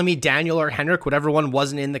 You're telling me Daniel or Henrik, whatever one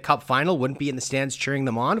wasn't in the Cup final, wouldn't be in the stands cheering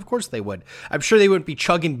them on? Of course they would. I'm sure they wouldn't be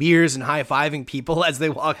chugging beers and high-fiving people as they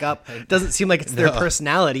walk up. It doesn't seem like it's their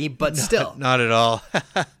personality, but still. Not at all.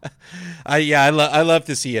 I love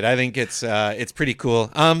to see it. I think it's pretty cool.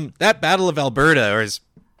 That Battle of Alberta, or as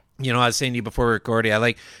I was saying to you before recording, I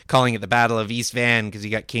like calling it the Battle of East Van because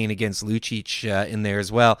you got Kane against Lucic in there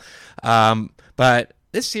as well. But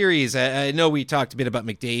this series, I know we talked a bit about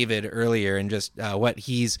McDavid earlier and just what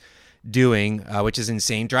he's doing, which is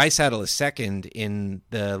insane. Draisaitl is second in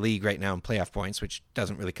the league right now in playoff points, which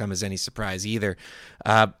doesn't really come as any surprise either.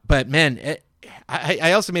 But man,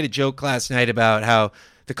 I also made a joke last night about how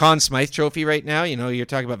the Conn Smythe Trophy right now, you're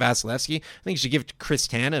talking about Vasilevsky. I think you should give it to Chris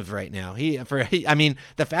Tanev right now.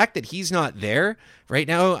 The fact that he's not there right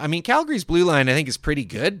now, I mean, Calgary's blue line I think is pretty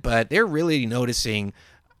good, but they're really noticing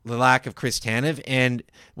the lack of Chris Tanev. And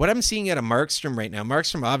what I'm seeing out of Markstrom right now,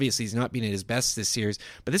 Markstrom obviously has not been at his best this series,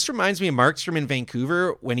 but this reminds me of Markstrom in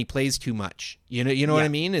Vancouver when he plays too much. You know what I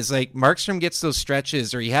mean? It's like Markstrom gets those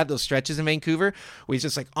stretches, or he had those stretches in Vancouver where he's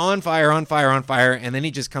just like on fire, and then he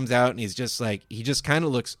just comes out and he's just like, he just kind of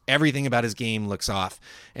looks, everything about his game looks off.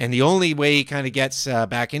 And the only way he kind of gets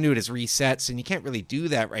back into it is resets, and you can't really do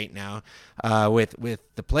that right now with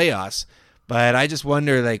the playoffs. But I just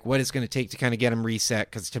wonder, like, what it's going to take to kind of get him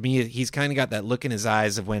reset, because to me, he's kind of got that look in his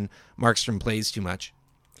eyes of when Markstrom plays too much.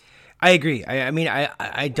 I agree. I mean,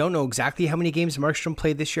 I don't know exactly how many games Markstrom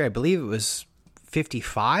played this year. I believe it was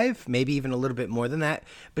 55, maybe even a little bit more than that.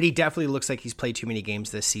 But he definitely looks like he's played too many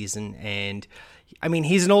games this season. And, I mean,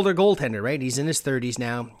 he's an older goaltender, right? He's in his 30s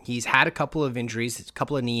now. He's had a couple of injuries, a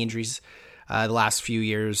couple of knee injuries the last few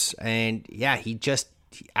years. And, yeah,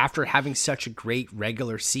 after having such a great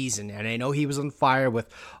regular season, and I know he was on fire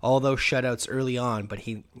with all those shutouts early on, but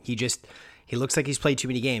he looks like he's played too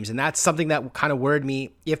many games. And that's something that kind of worried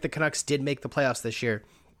me if the Canucks did make the playoffs this year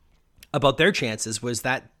about their chances, was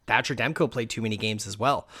that Thatcher Demko played too many games as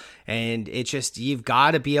well. And it's just, you've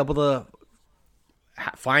got to be able to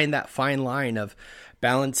find that fine line of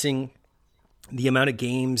balancing the amount of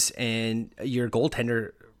games and your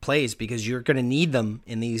goaltender plays, because you're going to need them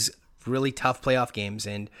in these really tough playoff games.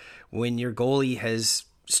 And when your goalie has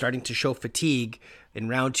starting to show fatigue in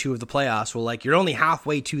round 2 of the playoffs, well, like, you're only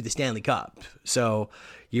halfway to the Stanley Cup, so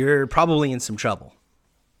you're probably in some trouble.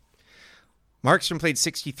 Markstrom played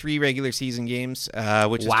 63 regular season games,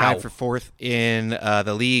 which is tied for 4th in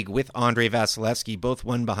the league with Andrei Vasilevsky, both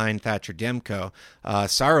one behind Thatcher Demko.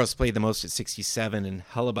 Saros played the most at 67 and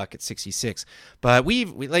Hellebuyck at 66. But we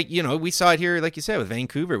saw it here, like you said, with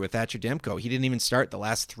Vancouver, with Thatcher Demko. He didn't even start the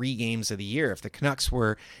last 3 games of the year. If the Canucks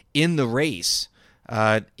were in the race,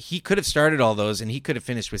 he could have started all those, and he could have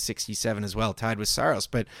finished with 67 as well, tied with Saros.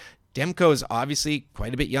 But Demko is obviously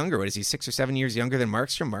quite a bit younger. What is he, 6 or 7 years younger than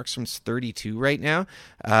Markstrom? Markstrom's 32 right now.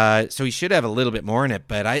 So he should have a little bit more in it.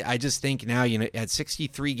 But I just think now, at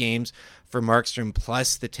 63 games for Markstrom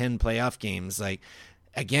plus the 10 playoff games, like,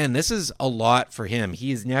 again, this is a lot for him.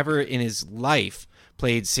 He has never in his life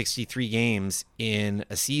played 63 games in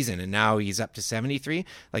a season, and now he's up to 73.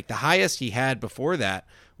 Like, the highest he had before that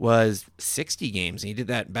was 60 games. And he did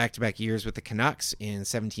that back-to-back years with the Canucks in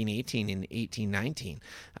 17-18 and 18-19.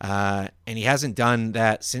 And he hasn't done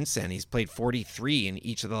that since then. He's played 43 in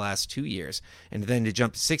each of the last 2 years. And then to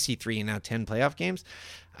jump to 63 and now 10 playoff games.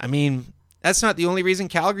 I mean, that's not the only reason.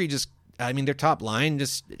 Calgary their top line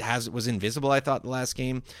was invisible, I thought, the last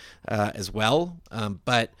game as well.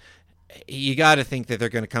 But you got to think that they're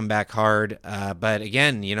going to come back hard. But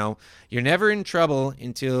again, you're never in trouble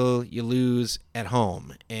until you lose at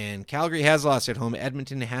home. And Calgary has lost at home.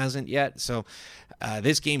 Edmonton hasn't yet. So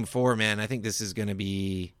this game 4, man, I think this is going to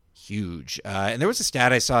be huge. And there was a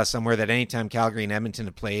stat I saw somewhere that anytime Calgary and Edmonton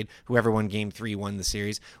have played, whoever won game 3 won the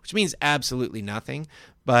series, which means absolutely nothing.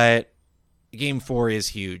 But Game 4 is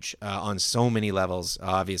huge on so many levels,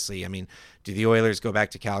 obviously. I mean, do the Oilers go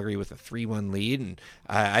back to Calgary with a 3-1 lead? And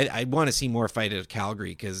I want to see more fight out of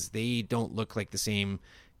Calgary because they don't look like the same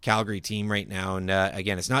Calgary team right now. And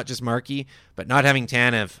again, it's not just Markey, but not having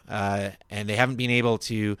Tanev, and they haven't been able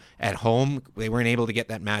to, at home, they weren't able to get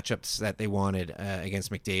that matchups that they wanted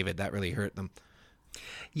against McDavid. That really hurt them.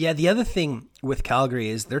 Yeah, the other thing with Calgary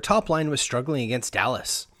is their top line was struggling against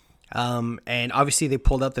Dallas. And obviously they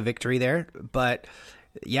pulled out the victory there. But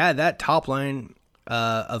yeah, that top line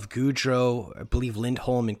of Gaudreau, I believe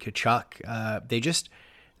Lindholm and Tkachuk,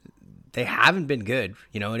 they haven't been good.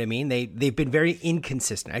 You know what I mean? They've been very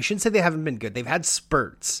inconsistent. I shouldn't say they haven't been good. They've had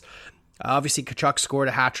spurts. Obviously, Tkachuk scored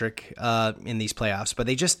a hat trick in these playoffs, but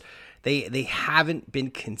they haven't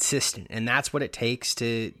been consistent, and that's what it takes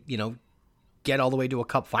to get all the way to a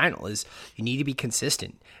cup final. Is you need to be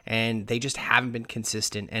consistent, and they just haven't been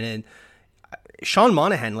consistent. And then Sean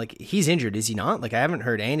Monahan, like, he's injured, is he not? Like, I haven't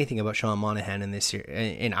heard anything about Sean Monahan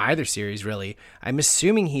in either series really. I'm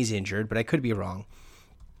assuming he's injured, but I could be wrong.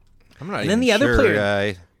 I'm not and then even the other sure,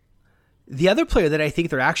 player, the other player that I think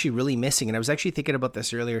they're actually really missing, and I was actually thinking about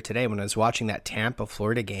this earlier today when I was watching that Tampa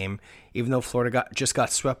Florida game, even though Florida just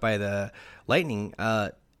got swept by the Lightning,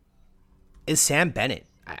 is Sam Bennett.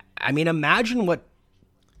 I mean, imagine what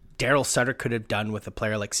Daryl Sutter could have done with a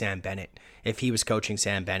player like Sam Bennett if he was coaching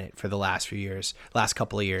Sam Bennett for the last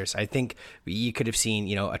couple of years. I think you could have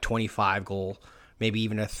seen, a 25 goal, maybe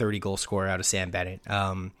even a 30 goal scorer out of Sam Bennett.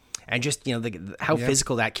 And just, how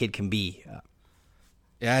physical that kid can be.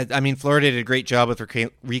 Yeah, I mean, Florida did a great job with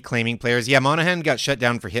reclaiming players. Yeah, Monahan got shut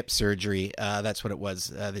down for hip surgery. That's what it was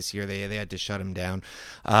this year. They had to shut him down.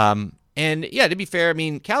 And yeah, to be fair, I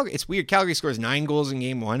mean, Calgary, it's weird. Calgary scores 9 goals in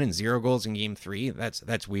game 1 and 0 goals in game 3.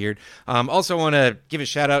 That's weird. Also want to give a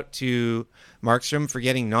shout out to Markstrom for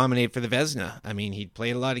getting nominated for the Vezina. I mean, he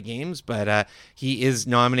played a lot of games, but he is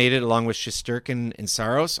nominated along with Shesterkin and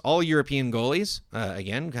Saros, all European goalies.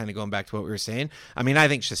 Again, kind of going back to what we were saying. I mean, I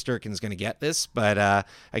think Shesterkin's going to get this, but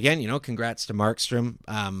again, congrats to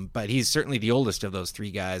Markstrom. But he's certainly the oldest of those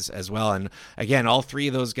 3 guys as well. And again, all 3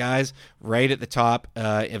 of those guys right at the top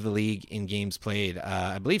of the league in games played.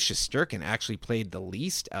 I believe Shesterkin actually played the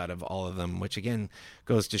least out of all of them, which again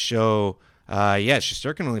goes to show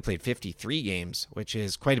Shesterkin only played 53 games, which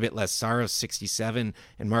is quite a bit less. Saros 67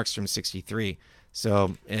 and Markstrom 63.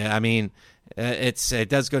 So, I mean, it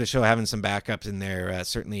does go to show having some backups in there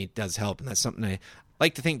certainly does help, and that's something I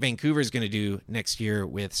like to think Vancouver is going to do next year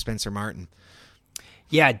with Spencer Martin.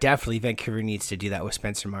 Yeah, definitely. Vancouver needs to do that with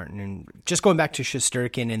Spencer Martin. And just going back to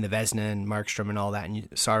Shesterkin and the Vezina and Markstrom and all that and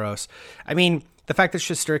Saros, I mean, the fact that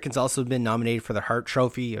Shesterkin's also been nominated for the Hart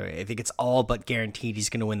Trophy, I think it's all but guaranteed he's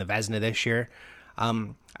going to win the Vezina this year.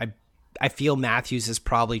 I feel Matthews is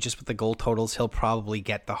probably, just with the goal totals, he'll probably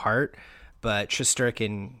get the Hart. But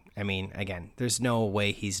Shesterkin, I mean, again, there's no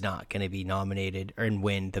way he's not going to be nominated or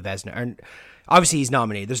win the Vezina. Obviously, he's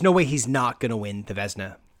nominated. There's no way he's not going to win the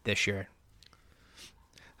Vezina this year.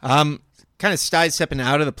 Kind of sidestepping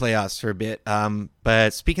out of the playoffs for a bit.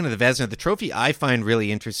 But speaking of the Vezina, the trophy I find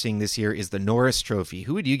really interesting this year is the Norris Trophy.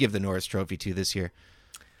 Who would you give the Norris Trophy to this year?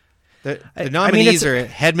 The nominees are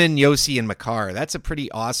Hedman, Josi, and Makar. That's a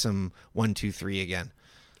pretty awesome 1, 2, 3 again.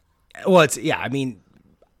 Well, I mean,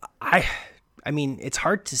 it's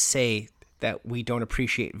hard to say that we don't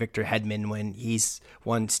appreciate Victor Hedman when he's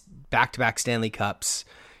won back-to-back Stanley Cups.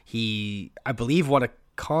 He, I believe, won a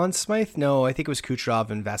Conn Smythe? No, I think it was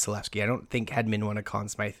Kucherov and Vasilevsky. I don't think Hedman won a Conn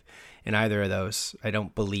Smythe in either of those. I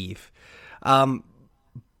don't believe.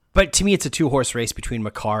 But to me, it's a 2-horse race between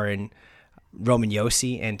Makar and Roman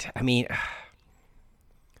Josi. And I mean,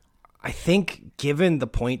 I think given the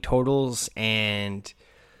point totals and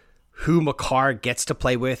who Makar gets to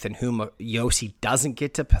play with and who Josi doesn't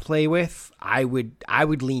get to play with, I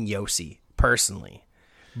would lean Josi personally.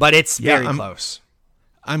 But it's very close.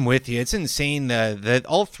 I'm with you. It's insane that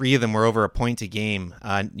all 3 of them were over a point a game.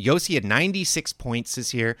 Josi had 96 points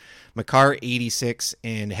this year, Makar 86,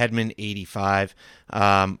 and Hedman 85.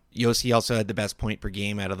 Josi also had the best point per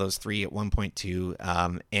game out of those 3 at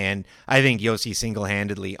 1.2. And I think Josi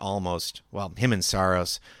single-handedly him and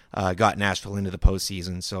Saros got Nashville into the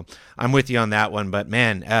postseason. So I'm with you on that one. But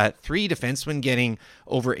man, 3 defensemen getting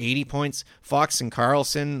over 80 points. Fox and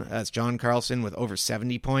Carlson, that's John Carlson with over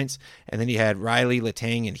 70 points. And then you had Riley,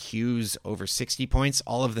 Letang, and Hughes over 60 points,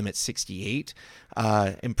 all of them at 68.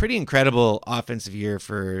 And pretty incredible offensive year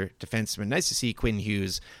for defensemen. Nice to see Quinn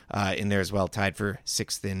Hughes in there as well, tied for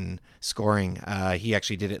 6th in scoring. He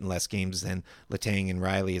actually did it in less games than Letang and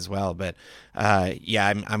Riley as well. But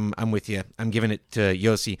I'm with you. I'm giving it to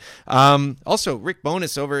Josi. Also, Rick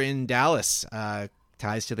Bowness over in Dallas.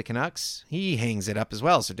 ties to the Canucks, he hangs it up as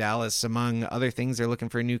well. So Dallas, among other things, they're looking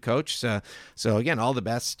for a new coach. So again, all the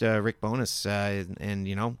best, Rick Bowness,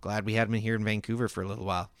 and glad we had him here in Vancouver for a little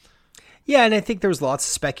while. Yeah, and I think there was lots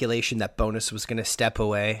of speculation that Bowness was going to step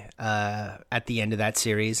away at the end of that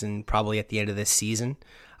series and probably at the end of this season.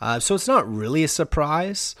 So it's not really a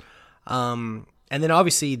surprise. And then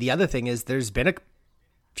obviously the other thing is there's been a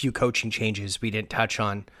few coaching changes we didn't touch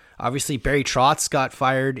on. Obviously, Barry Trotz got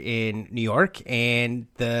fired in New York, and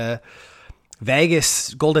the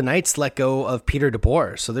Vegas Golden Knights let go of Peter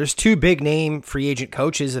DeBoer. So there's two big name free agent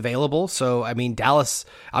coaches available. So, I mean, Dallas,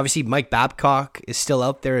 obviously Mike Babcock is still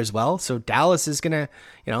out there as well. So Dallas is going to,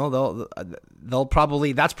 they'll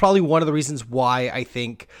probably, that's probably one of the reasons why I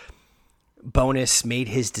think Bowness made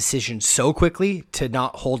his decision so quickly to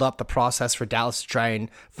not hold up the process for Dallas to try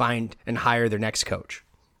and find and hire their next coach.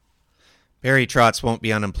 Barry Trotz won't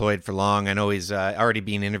be unemployed for long. I know he's already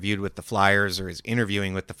being interviewed with the Flyers, or is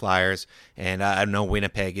interviewing with the Flyers, and I know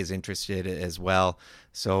Winnipeg is interested as well.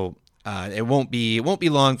 So it won't be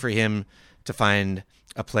long for him to find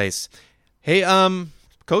a place. Hey,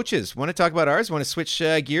 coaches, want to talk about ours? Want to switch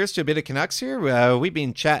gears to a bit of Canucks here? We've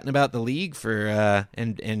been chatting about the league for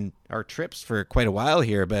and our trips for quite a while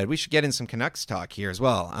here, but we should get in some Canucks talk here as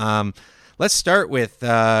well. Let's start with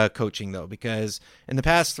coaching, though, because in the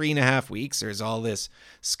past 3.5 weeks, there's all this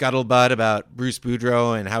scuttlebutt about Bruce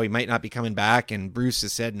Boudreau and how he might not be coming back. And Bruce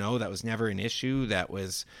has said, no, that was never an issue. That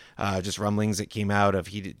was just rumblings that came out of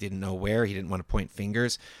he didn't know where. He didn't want to point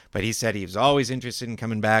fingers. But he said he was always interested in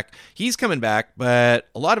coming back. He's coming back, but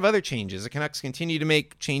a lot of other changes. The Canucks continue to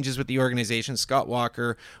make changes with the organization. Scott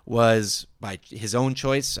Walker was by his own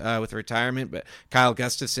choice with retirement, but Kyle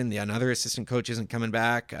Gustafson, the another assistant coach, isn't coming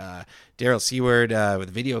back. Daryl Seward with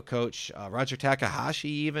video coach, Roger Takahashi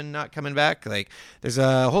even not coming back. Like, there's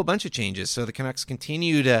a whole bunch of changes. So the Canucks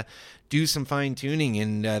continue to do some fine tuning,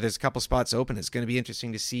 and there's a couple spots open. It's going to be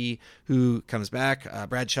interesting to see who comes back.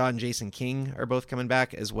 Brad Shaw and Jason King are both coming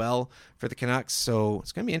back as well for the Canucks. So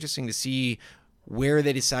it's going to be interesting to see where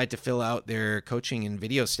they decide to fill out their coaching and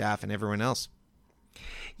video staff and everyone else.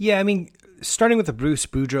 Yeah, I mean, starting with the Bruce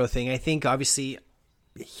Boudreau thing, I think obviously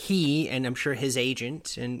he, and I'm sure his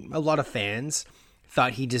agent and a lot of fans,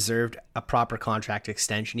 thought he deserved a proper contract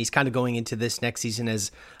extension. He's kind of going into this next season as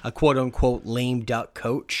a quote-unquote lame duck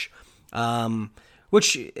coach,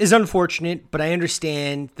 which is unfortunate, but I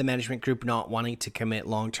understand the management group not wanting to commit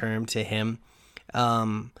long-term to him,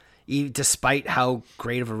 despite how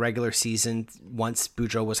great of a regular season once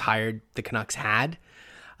Boudreau was hired, the Canucks had.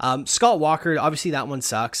 Scott Walker, obviously that one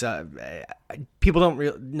sucks. People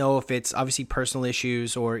don't know if it's obviously personal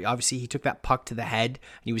issues or obviously he took that puck to the head.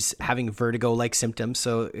 And he was having vertigo-like symptoms,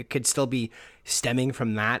 so it could still be stemming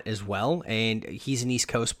from that as well. And he's an East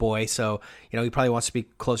Coast boy, so he probably wants to be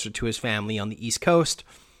closer to his family on the East Coast.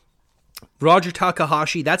 Roger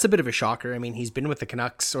Takahashi, that's a bit of a shocker. I mean, he's been with the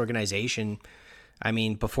Canucks organization,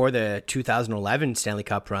 before the 2011 Stanley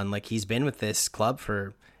Cup run. Like, he's been with this club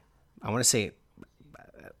for, I want to say,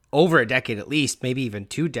 over a decade at least, maybe even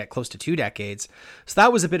close to 2 decades. So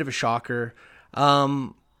that was a bit of a shocker. But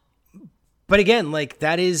again, like,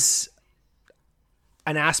 that is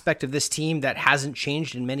an aspect of this team that hasn't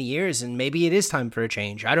changed in many years, and maybe it is time for a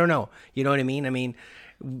change. I don't know. You know what I mean? I mean,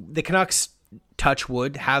 the Canucks, touch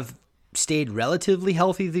wood, have stayed relatively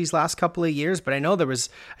healthy these last couple of years, but I know there was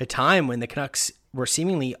a time when the Canucks were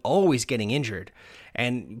seemingly always getting injured.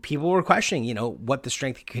 And people were questioning, what the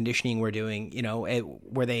strength and conditioning were doing.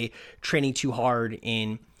 Were they training too hard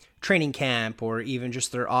in training camp or even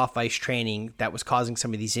just their off-ice training that was causing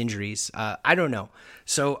some of these injuries? I don't know.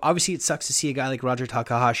 So obviously it sucks to see a guy like Roger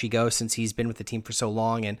Takahashi go since he's been with the team for so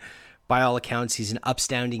long. And by all accounts, he's an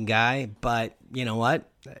upstanding guy. But you know what?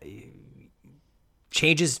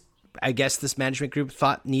 Changes, I guess this management group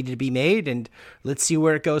thought needed to be made. And let's see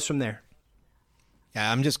where it goes from there. Yeah,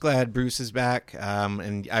 I'm just glad Bruce is back,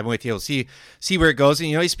 and I'm with you. We'll see where it goes. And,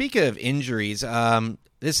 you speak of injuries,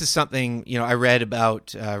 this is something, I read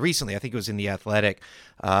about recently. I think it was in The Athletic,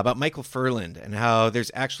 about Michael Furland and how there's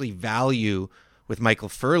actually value with Michael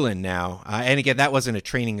Furland now. And again, that wasn't a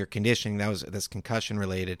training or conditioning. That's concussion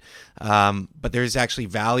related. But there's actually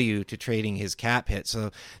value to trading his cap hit.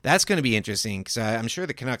 So that's going to be interesting because I'm sure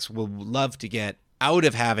the Canucks will love to get out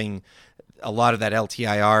of having a lot of that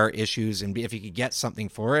LTIR issues, and if you could get something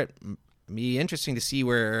for it, it'd be interesting to see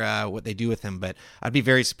what they do with him. But I'd be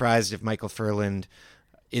very surprised if Michael Furland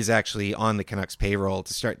is actually on the Canucks payroll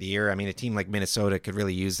to start the year. I mean, a team like Minnesota could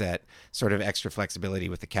really use that sort of extra flexibility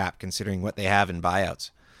with the cap, considering what they have in buyouts.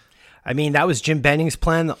 I mean, that was Jim Benning's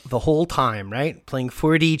plan the whole time, right? Playing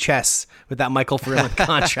 4D chess with that Michael Furland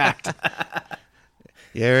contract.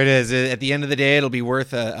 There it is. At the end of the day, it'll be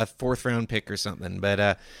worth a fourth round pick or something.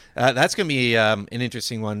 But that's going to be an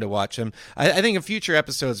interesting one to watch. I think in future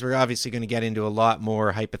episodes, we're obviously going to get into a lot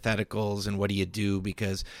more hypotheticals and what do you do,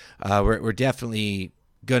 because we're definitely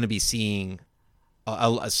going to be seeing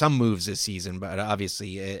some moves this season, but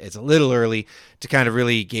obviously it's a little early to kind of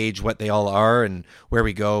really gauge what they all are and where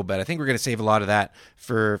we go. But I think we're going to save a lot of that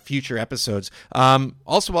for future episodes.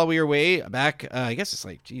 Also, while we were way back, I guess it's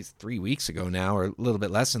like, 3 weeks ago now, or a little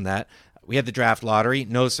bit less than that, we had the draft lottery.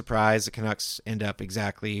 No surprise, the Canucks end up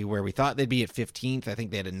exactly where we thought they'd be at 15th. I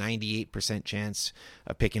think they had a 98% chance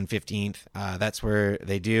of picking 15th. That's where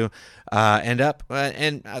they do end up.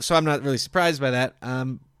 And so I'm not really surprised by that.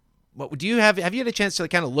 What do you have you had a chance to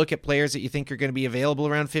kind of look at players that you think are going to be available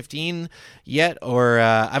around 15 yet? Or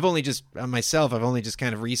I've only just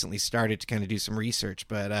kind of recently started to kind of do some research,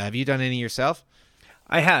 but have you done any yourself?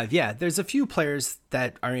 I have, yeah. There's a few players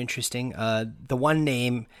that are interesting. The one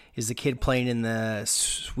name is the kid playing in the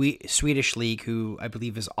Swedish league, who I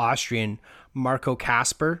believe is Austrian, Marco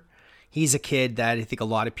Kasper. He's a kid that I think a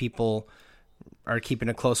lot of people are keeping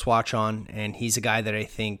a close watch on, and he's a guy that I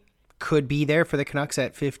think could be there for the Canucks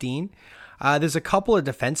at 15. There's a couple of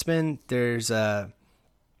defensemen. There's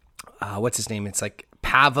what's his name? It's like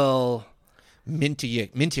Pavel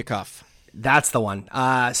Mintyukov. That's the one.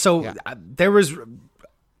 There was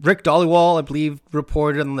Rick Dollywall, I believe,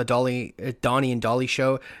 reported on the Donnie and Dolly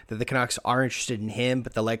show that the Canucks are interested in him,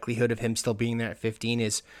 but the likelihood of him still being there at 15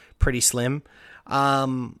 is pretty slim.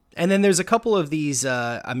 And then there's a couple of these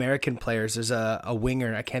American players. There's a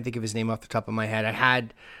winger. I can't think of his name off the top of my head. I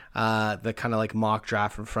had the kind of like mock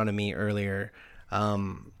draft in front of me earlier.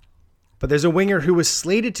 But there's a winger who was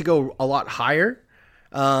slated to go a lot higher,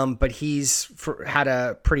 but had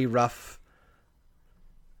a pretty rough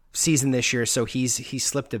season this year, so he's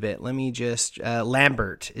slipped a bit. Let me just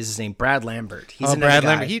Lambert is his name. Brad Lambert. He's Brad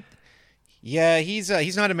Lambert.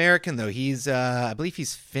 He's not American though. He's I believe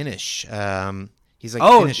he's Finnish. He's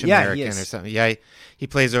like Finnish American or something. Yeah, he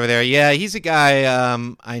plays over there. Yeah, he's a guy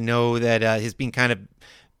I know that has been kind of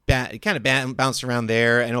bounced around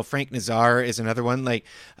there. I know Frank Nazar is another one,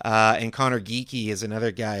 and Connor Geekie is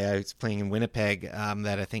another guy who's playing in Winnipeg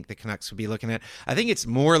that I think the Canucks would be looking at. I think it's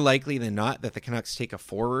more likely than not that the Canucks take a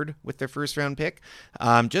forward with their first round pick,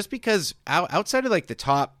 just because outside of like the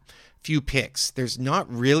top few picks, there's not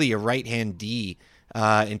really a right-hand D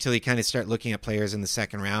until you kind of start looking at players in the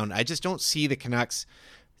second round. I just don't see the Canucks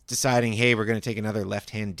deciding, hey, we're going to take another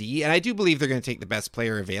left-hand D. And I do believe they're going to take the best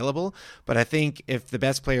player available, but I think if the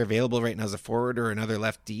best player available right now is a forward or another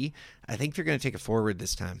left D, I think they're going to take a forward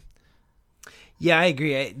this time. Yeah, I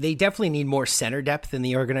agree. They definitely need more center depth in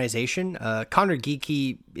the organization. Connor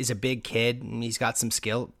Geekie is a big kid, and he's got some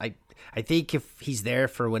skill. I think if he's there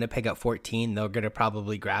for Winnipeg at 14, they're going to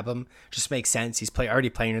probably grab him. Just makes sense. He's already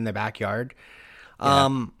playing in their backyard.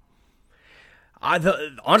 Yeah.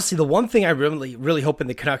 Honestly, the one thing I really hoping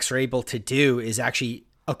the Canucks are able to do is actually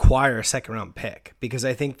acquire a second round pick, because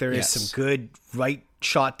I think there is some good right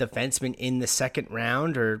shot defensemen in the second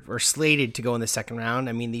round or slated to go in the second round.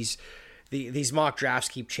 I mean, these mock drafts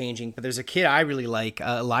keep changing, but there's a kid I really like,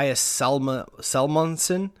 Elias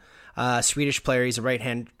Salmonsson, Swedish player. He's a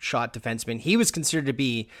right-hand shot defenseman. He was considered to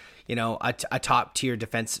be, a top-tier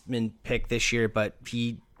defenseman pick this year, but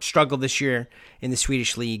he struggled this year in the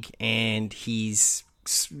Swedish league, and he's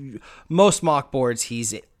most mock boards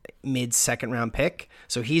he's mid-second round pick.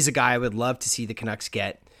 So he's a guy I would love to see the Canucks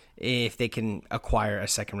get if they can acquire a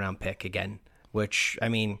second round pick again, which, I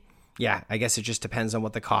mean, yeah, I guess it just depends on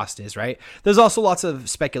what the cost is, right? There's also lots of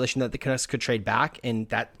speculation that the Canucks could trade back, and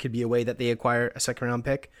that could be a way that they acquire a second round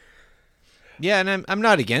pick. Yeah, and I'm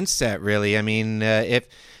not against that, really. I mean,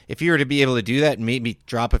 if you were to be able to do that and maybe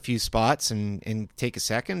drop a few spots and take a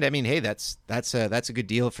second, I mean, hey, that's a good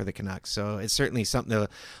deal for the Canucks. So it's certainly something to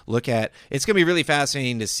look at. It's going to be really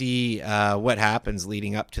fascinating to see what happens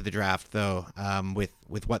leading up to the draft, though,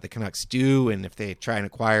 with what the Canucks do, and if they try and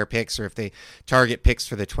acquire picks or if they target picks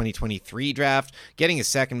for the 2023 draft. Getting a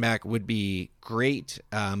second back would be great,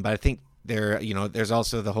 but I think there's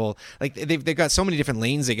also the whole, like, they've got so many different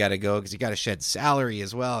lanes they got to go, because you got to shed salary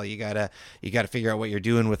as well. You got to figure out what you're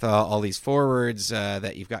doing with all these forwards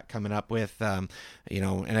that you've got coming up with, and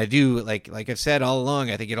I do like I've said all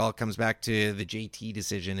along, I think it all comes back to the JT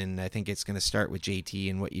decision, and I think it's going to start with JT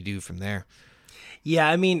and what you do from there. Yeah,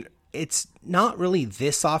 I mean, it's not really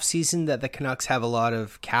this offseason that the Canucks have a lot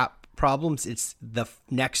of cap problems. It's the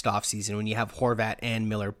next offseason when you have Horvat and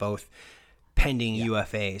Miller both pending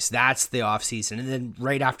UFAs. That's the offseason. And then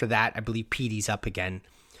right after that, I believe Petey's up again.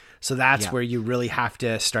 So that's where you really have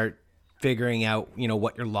to start figuring out,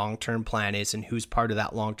 what your long-term plan is and who's part of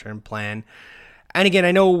that long-term plan. And again,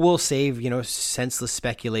 I know we'll save, senseless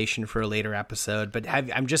speculation for a later episode, but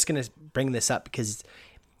I'm just going to bring this up because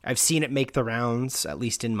I've seen it make the rounds, at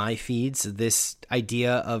least in my feeds, this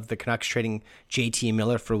idea of the Canucks trading JT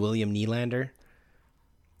Miller for William Nylander.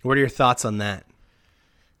 What are your thoughts on that?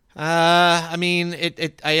 I mean,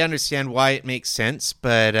 I understand why it makes sense,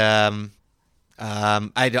 but I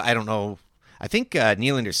don't know. I think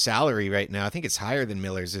Nylander's salary right now, I think it's higher than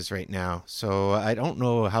Miller's is right now. So I don't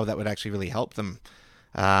know how that would actually really help them.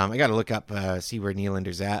 I got to look up, see where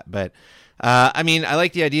Nylander's at. But, I mean, I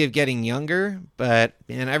like the idea of getting younger. But,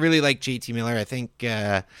 man, I really like JT Miller. I think,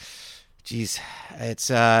 it's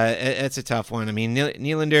a tough one. I mean,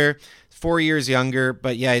 Nylander, 4 years younger.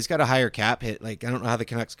 But, yeah, he's got a higher cap hit. Like, I don't know how the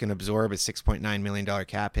Canucks can absorb a $6.9 million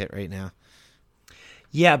cap hit right now.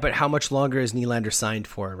 Yeah, but how much longer is Nylander signed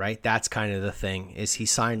for, right? That's kind of the thing. Is he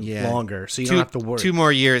signed longer, so you don't have to worry. 2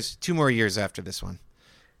 more years after this one.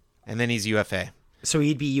 And then he's UFA. So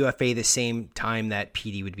he'd be UFA the same time that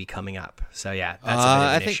PD would be coming up. So, yeah, that's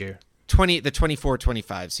a bit of an issue. The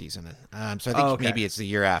 24-25 season. So I think maybe it's the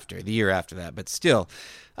year after that. But still,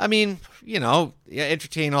 I mean,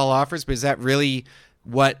 entertain all offers, but is that really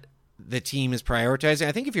what the team is prioritizing?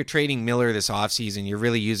 I think if you're trading Miller this offseason, you're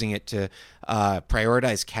really using it to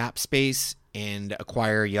prioritize cap space and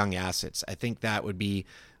acquire young assets. I think that would be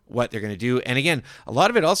what they're going to do. And again, a lot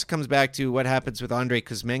of it also comes back to what happens with Andrei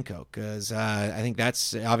Kuzmenko, because I think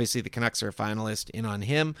that's obviously the Canucks are a finalist in on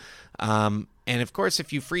him. And of course,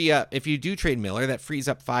 if you do trade Miller, that frees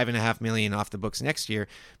up $5.5 million off the books next year.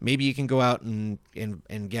 Maybe you can go out and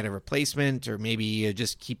get a replacement, or maybe you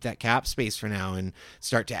just keep that cap space for now and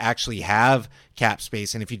start to actually have cap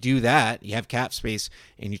space. And if you do that, you have cap space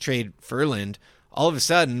and you trade Ferland, all of a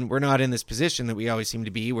sudden we're not in this position that we always seem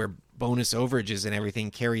to be, where bonus overages and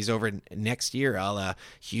everything carries over next year, a la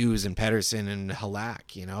Hughes and Pettersson and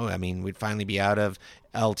Halak. I mean, we'd finally be out of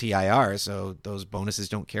LTIR, so those bonuses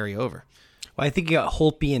don't carry over. Well, I think you got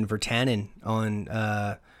Holtby and Virtanen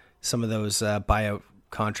on some of those buyout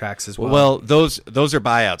contracts as well. Well, those are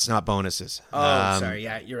buyouts, not bonuses. Oh, sorry.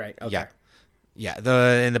 Yeah, you're right. Okay. Yeah.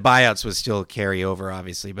 The buyouts would still carry over,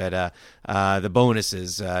 obviously, but the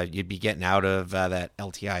bonuses, you'd be getting out of that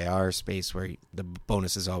LTIR space where the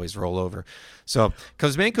bonuses always roll over. So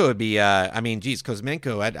Kuzmenko would be,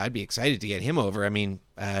 Kuzmenko, I'd be excited to get him over. I mean,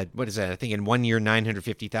 what is that? I think in 1 year,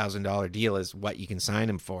 $950,000 deal is what you can sign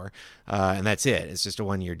him for, and that's it. It's just a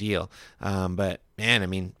 1 year deal. But man, I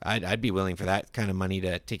mean, I'd be willing for that kind of money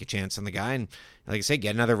to take a chance on the guy, and like I said,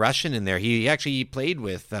 get another Russian in there. He actually played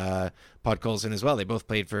with Podkolzin as well. They both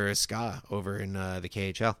played for SKA over in the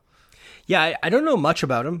KHL. Yeah, I don't know much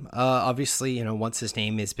about him. Obviously, once his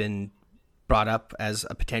name has been brought up as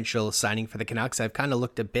a potential signing for the Canucks, I've kind of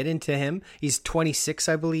looked a bit into him. He's 26,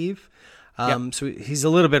 I believe. So he's a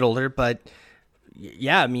little bit older, but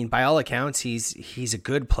yeah, I mean, by all accounts, he's a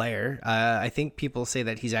good player. I think people say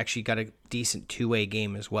that he's actually got a decent two-way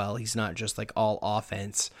game as well. He's not just like all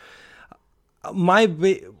offense.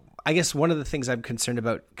 I guess one of the things I'm concerned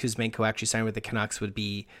about Kuzmenko actually signing with the Canucks would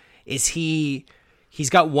be, is he's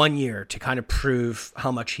got 1 year to kind of prove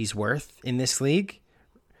how much he's worth in this league.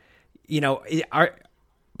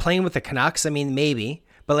 Playing with the Canucks, I mean, maybe,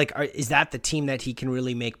 but is that the team that he can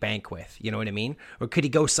really make bank with? You know what I mean? Or could he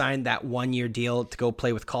go sign that 1 year deal to go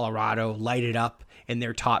play with Colorado, light it up in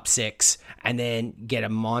their top six, and then get a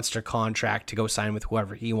monster contract to go sign with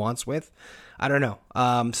whoever he wants with? I don't know.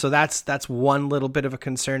 So that's one little bit of a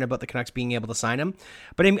concern about the Canucks being able to sign him.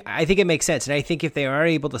 But I think it makes sense. And I think if they are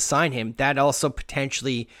able to sign him, that also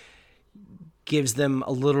potentially gives them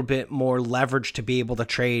a little bit more leverage to be able to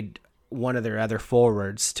trade one of their other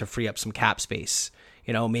forwards to free up some cap space.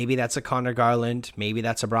 Maybe that's a Connor Garland. Maybe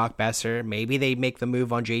that's a Brock Besser. Maybe they make the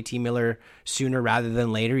move on JT Miller sooner rather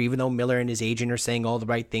than later, even though Miller and his agent are saying all the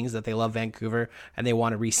right things, that they love Vancouver and they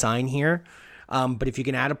want to re-sign here. But if you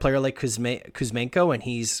can add a player like Kuzmenko and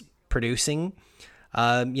he's producing,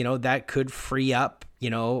 that could free up,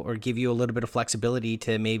 or give you a little bit of flexibility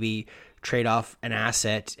to maybe trade off an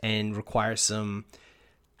asset and require some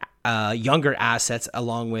younger assets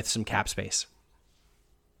along with some cap space.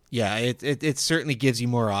 Yeah, it certainly gives you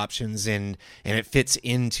more options, and it fits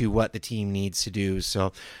into what the team needs to do.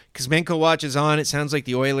 So Kuzmenko watches on. It sounds like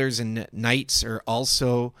the Oilers and Knights are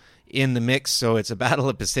also in the mix, so it's a battle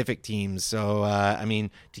of Pacific teams. So,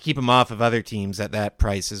 to keep him off of other teams at that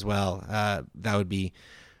price as well, that would be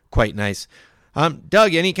quite nice.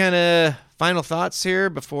 Doug, any kind of final thoughts here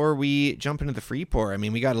before we jump into the free pour? I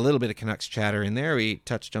mean, we got a little bit of Canucks chatter in there. We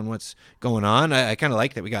touched on what's going on. I kind of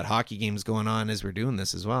like that we got hockey games going on as we're doing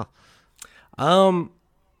this as well.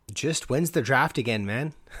 Just when's the draft again,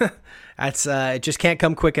 man? That's it just can't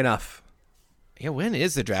come quick enough. Yeah, when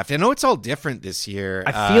is the draft? I know it's all different this year.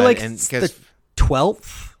 I feel like it's the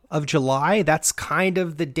 12th of July. That's kind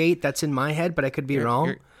of the date that's in my head, but I could be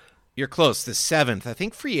wrong. You're close. The 7th. I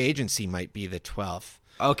think free agency might be the 12th.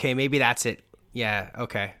 Okay, maybe that's it. Yeah,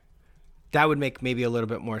 okay. That would make maybe a little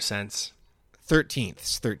bit more sense.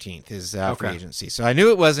 13th is free agency. So I knew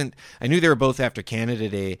it wasn't. I knew they were both after Canada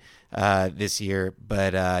Day this year,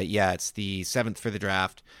 but yeah, it's the 7th for the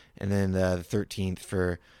draft, and then the 13th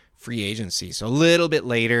for free agency. So a little bit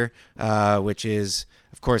later, which is,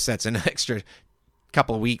 of course, that's an extra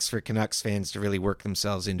couple of weeks for Canucks fans to really work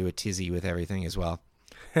themselves into a tizzy with everything as well.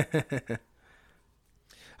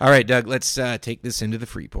 All right, Doug, let's take this into the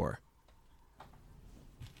free pour.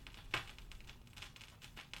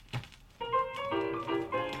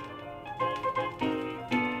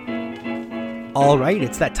 All right,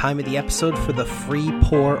 it's that time of the episode for the free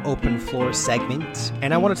pour open floor segment,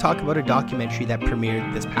 and I want to talk about a documentary that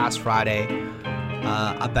premiered this past Friday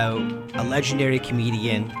about a legendary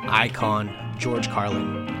comedian icon, George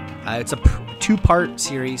Carlin. It's a two-part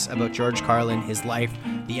series about George Carlin, his life,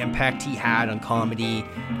 the impact he had on comedy,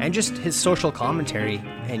 and just his social commentary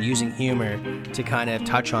and using humor to kind of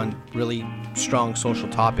touch on really strong social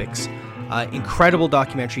topics. Incredible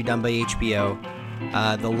documentary done by HBO.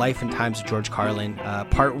 The Life and Times of George Carlin.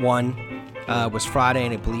 Part 1 was Friday,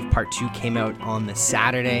 and I believe Part 2 came out on the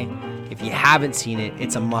Saturday. If you haven't seen it,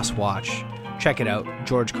 it's a must-watch. Check it out.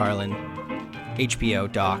 George Carlin,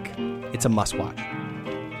 HBO doc. It's a must-watch.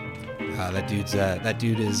 That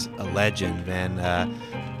dude is a legend, man.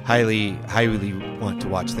 Highly want to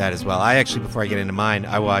watch that as well. I actually, before I get into mine,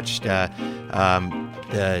 I watched the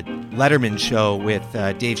Letterman show with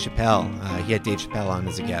Dave Chappelle. He had Dave Chappelle on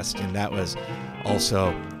as a guest, and that was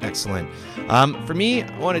also excellent. For me,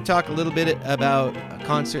 I want to talk a little bit about a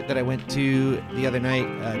concert that I went to the other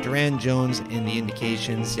night. Duran Jones and the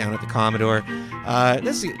Indications down at the Commodore.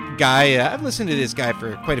 This guy, I've listened to this guy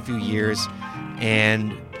for quite a few years,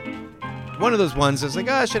 and one of those ones I was like,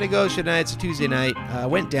 should I go? Should I? It's a Tuesday night.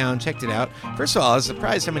 Went down, checked it out. First of all, I was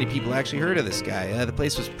surprised how many people actually heard of this guy. The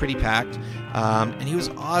place was pretty packed, and he was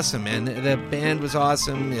awesome, man. The band was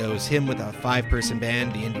awesome. It was him with a 5-person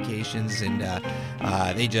band, The Indications, and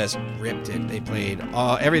they just ripped it. They played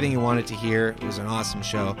everything you wanted to hear. It was an awesome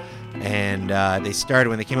show, and they started,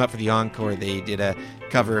 when they came out for the encore, they did a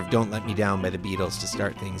cover of Don't Let Me Down by the Beatles to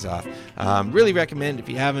start things off. Really recommend, if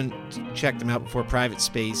you haven't checked them out before, Private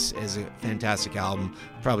Space is a fantastic album.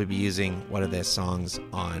 Probably be using one of their songs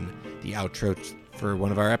on the outro for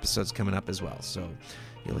one of our episodes coming up as well, so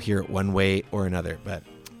you'll hear it one way or another. But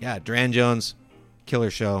yeah, Duran Jones,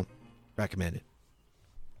 killer show, recommend it.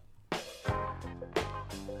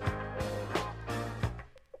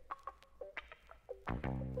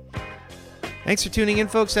 Thanks for tuning in,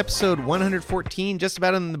 folks. Episode 114, just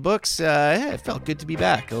about in the books. It felt good to be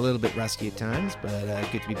back. A little bit rusty at times,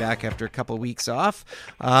 but good to be back after a couple weeks off.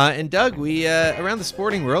 And Doug, we around the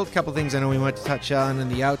sporting world, a couple things I know we want to touch on in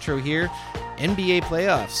the outro here. NBA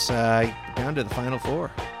playoffs, down to the Final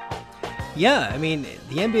Four. Yeah, I mean,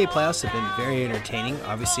 the NBA playoffs have been very entertaining.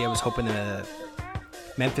 Obviously, I was hoping the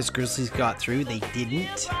Memphis Grizzlies got through. They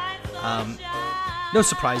didn't. No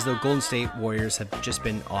surprise, though, Golden State Warriors have just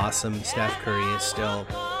been awesome. Steph Curry is still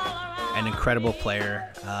an incredible player.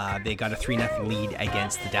 They got a 3-0 lead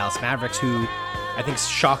against the Dallas Mavericks, who I think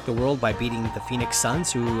shocked the world by beating the Phoenix Suns,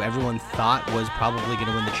 who everyone thought was probably going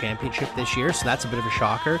to win the championship this year, so that's a bit of a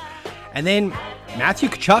shocker. And then Matthew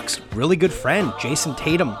Tkachuk's really good friend, Jason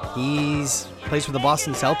Tatum. He's plays for the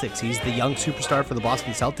Boston Celtics. He's the young superstar for the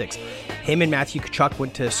Boston Celtics. Him and Matthew Tkachuk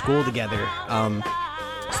went to school together.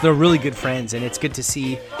 So they're really good friends, and it's good to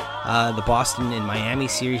see the Boston and Miami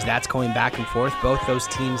series. That's going back and forth. Both those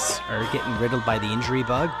teams are getting riddled by the injury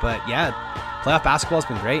bug. But yeah, playoff basketball's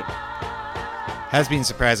been great. Has been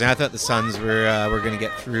surprising. I thought the Suns were going to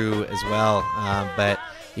get through as well, but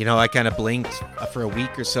you know, I kind of blinked for a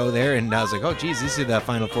week or so there, and I was like, oh, geez, these are the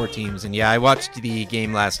Final Four teams. And yeah, I watched the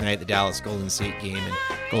game last night, the Dallas-Golden State game, and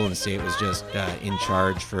Golden State was just in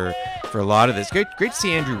charge for a lot of this. Great to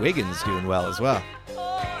see Andrew Wiggins doing well as well.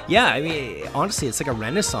 Yeah, I mean, honestly, it's like a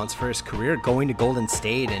renaissance for his career going to Golden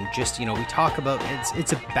State, and just, you know, we talk about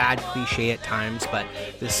it's a bad cliche at times, but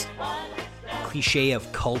this cliche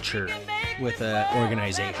of culture with an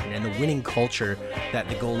organization and the winning culture that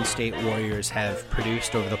the Golden State Warriors have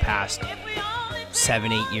produced over the past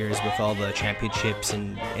 7-8 years with all the championships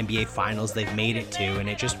and NBA finals they've made it to, and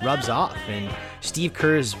it just rubs off. And Steve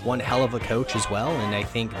Kerr is one hell of a coach as well, and I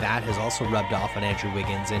think that has also rubbed off on Andrew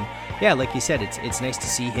Wiggins. And yeah, like you said, it's nice to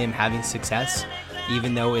see him having success,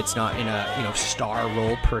 even though it's not in a star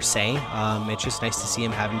role per se. It's just nice to see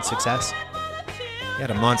him having success.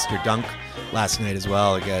 had a monster dunk last night as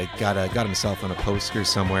well. Got himself on a poster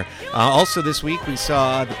somewhere. Also this week we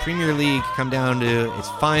saw the Premier League come down to its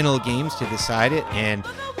final games to decide it, and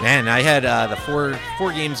man, I had the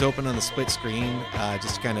four games open on the split screen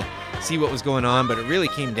just to kind of see what was going on, but it really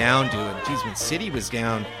came down to it. Geez, when City was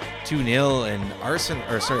down 2-0 and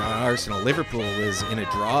Liverpool was in a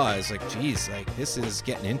draw, I was like, geez, like this is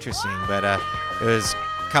getting interesting. But it was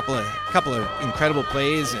a couple of incredible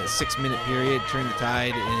plays in a 6-minute period, turned the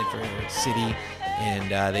tide in for City, and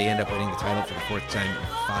they end up winning the title for the fourth time in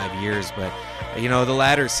 5 years. But you know, the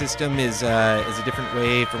ladder system is a different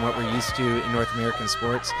way from what we're used to in North American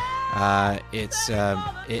sports.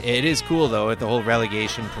 It is cool though, with the whole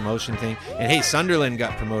relegation promotion thing. And hey, Sunderland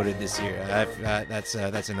got promoted this year.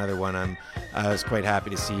 That's another one I was quite happy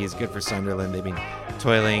to see. It's good for Sunderland. They've been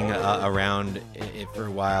toiling around it for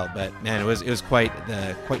a while, but man, it was quite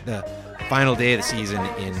the final day of the season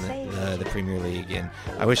in the Premier League. And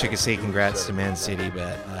I wish I could say congrats to Man City,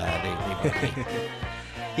 but they beat me.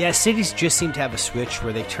 Yeah, Cities just seemed to have a switch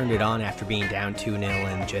where they turned it on after being down 2-0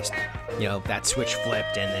 and just, you know, that switch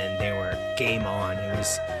flipped and then they were game on. It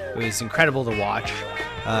was incredible to watch.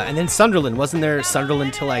 And then Sunderland, wasn't there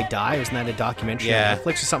Sunderland Till I Die? Wasn't that a documentary on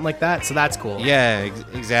Netflix or something like that? So that's cool. Yeah,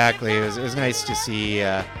 exactly. It was nice to see.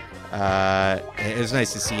 It was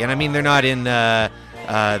nice to see. And I mean, they're not in the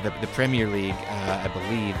Premier League, I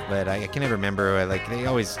believe, but I can never remember. Like they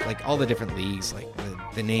always, like all the different leagues, like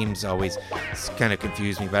the names always kind of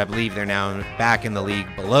confuse me. But I believe they're now back in the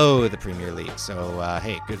league below the Premier League. So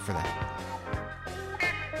hey, good for them.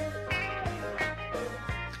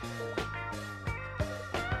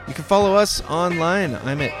 You can follow us online.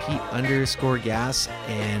 I'm at Pete_Gas,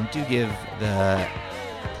 and do give the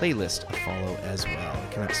playlist a follow as well.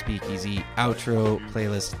 The Canuck Speakeasy outro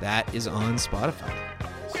playlist that is on Spotify.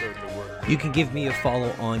 You can give me a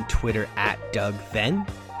follow on Twitter at Doug Venn.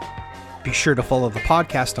 Be sure to follow the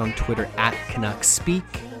podcast on Twitter at Canuck Speak.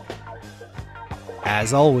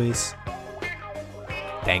 As always,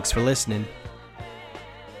 thanks for listening.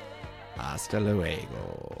 Hasta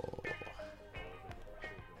luego.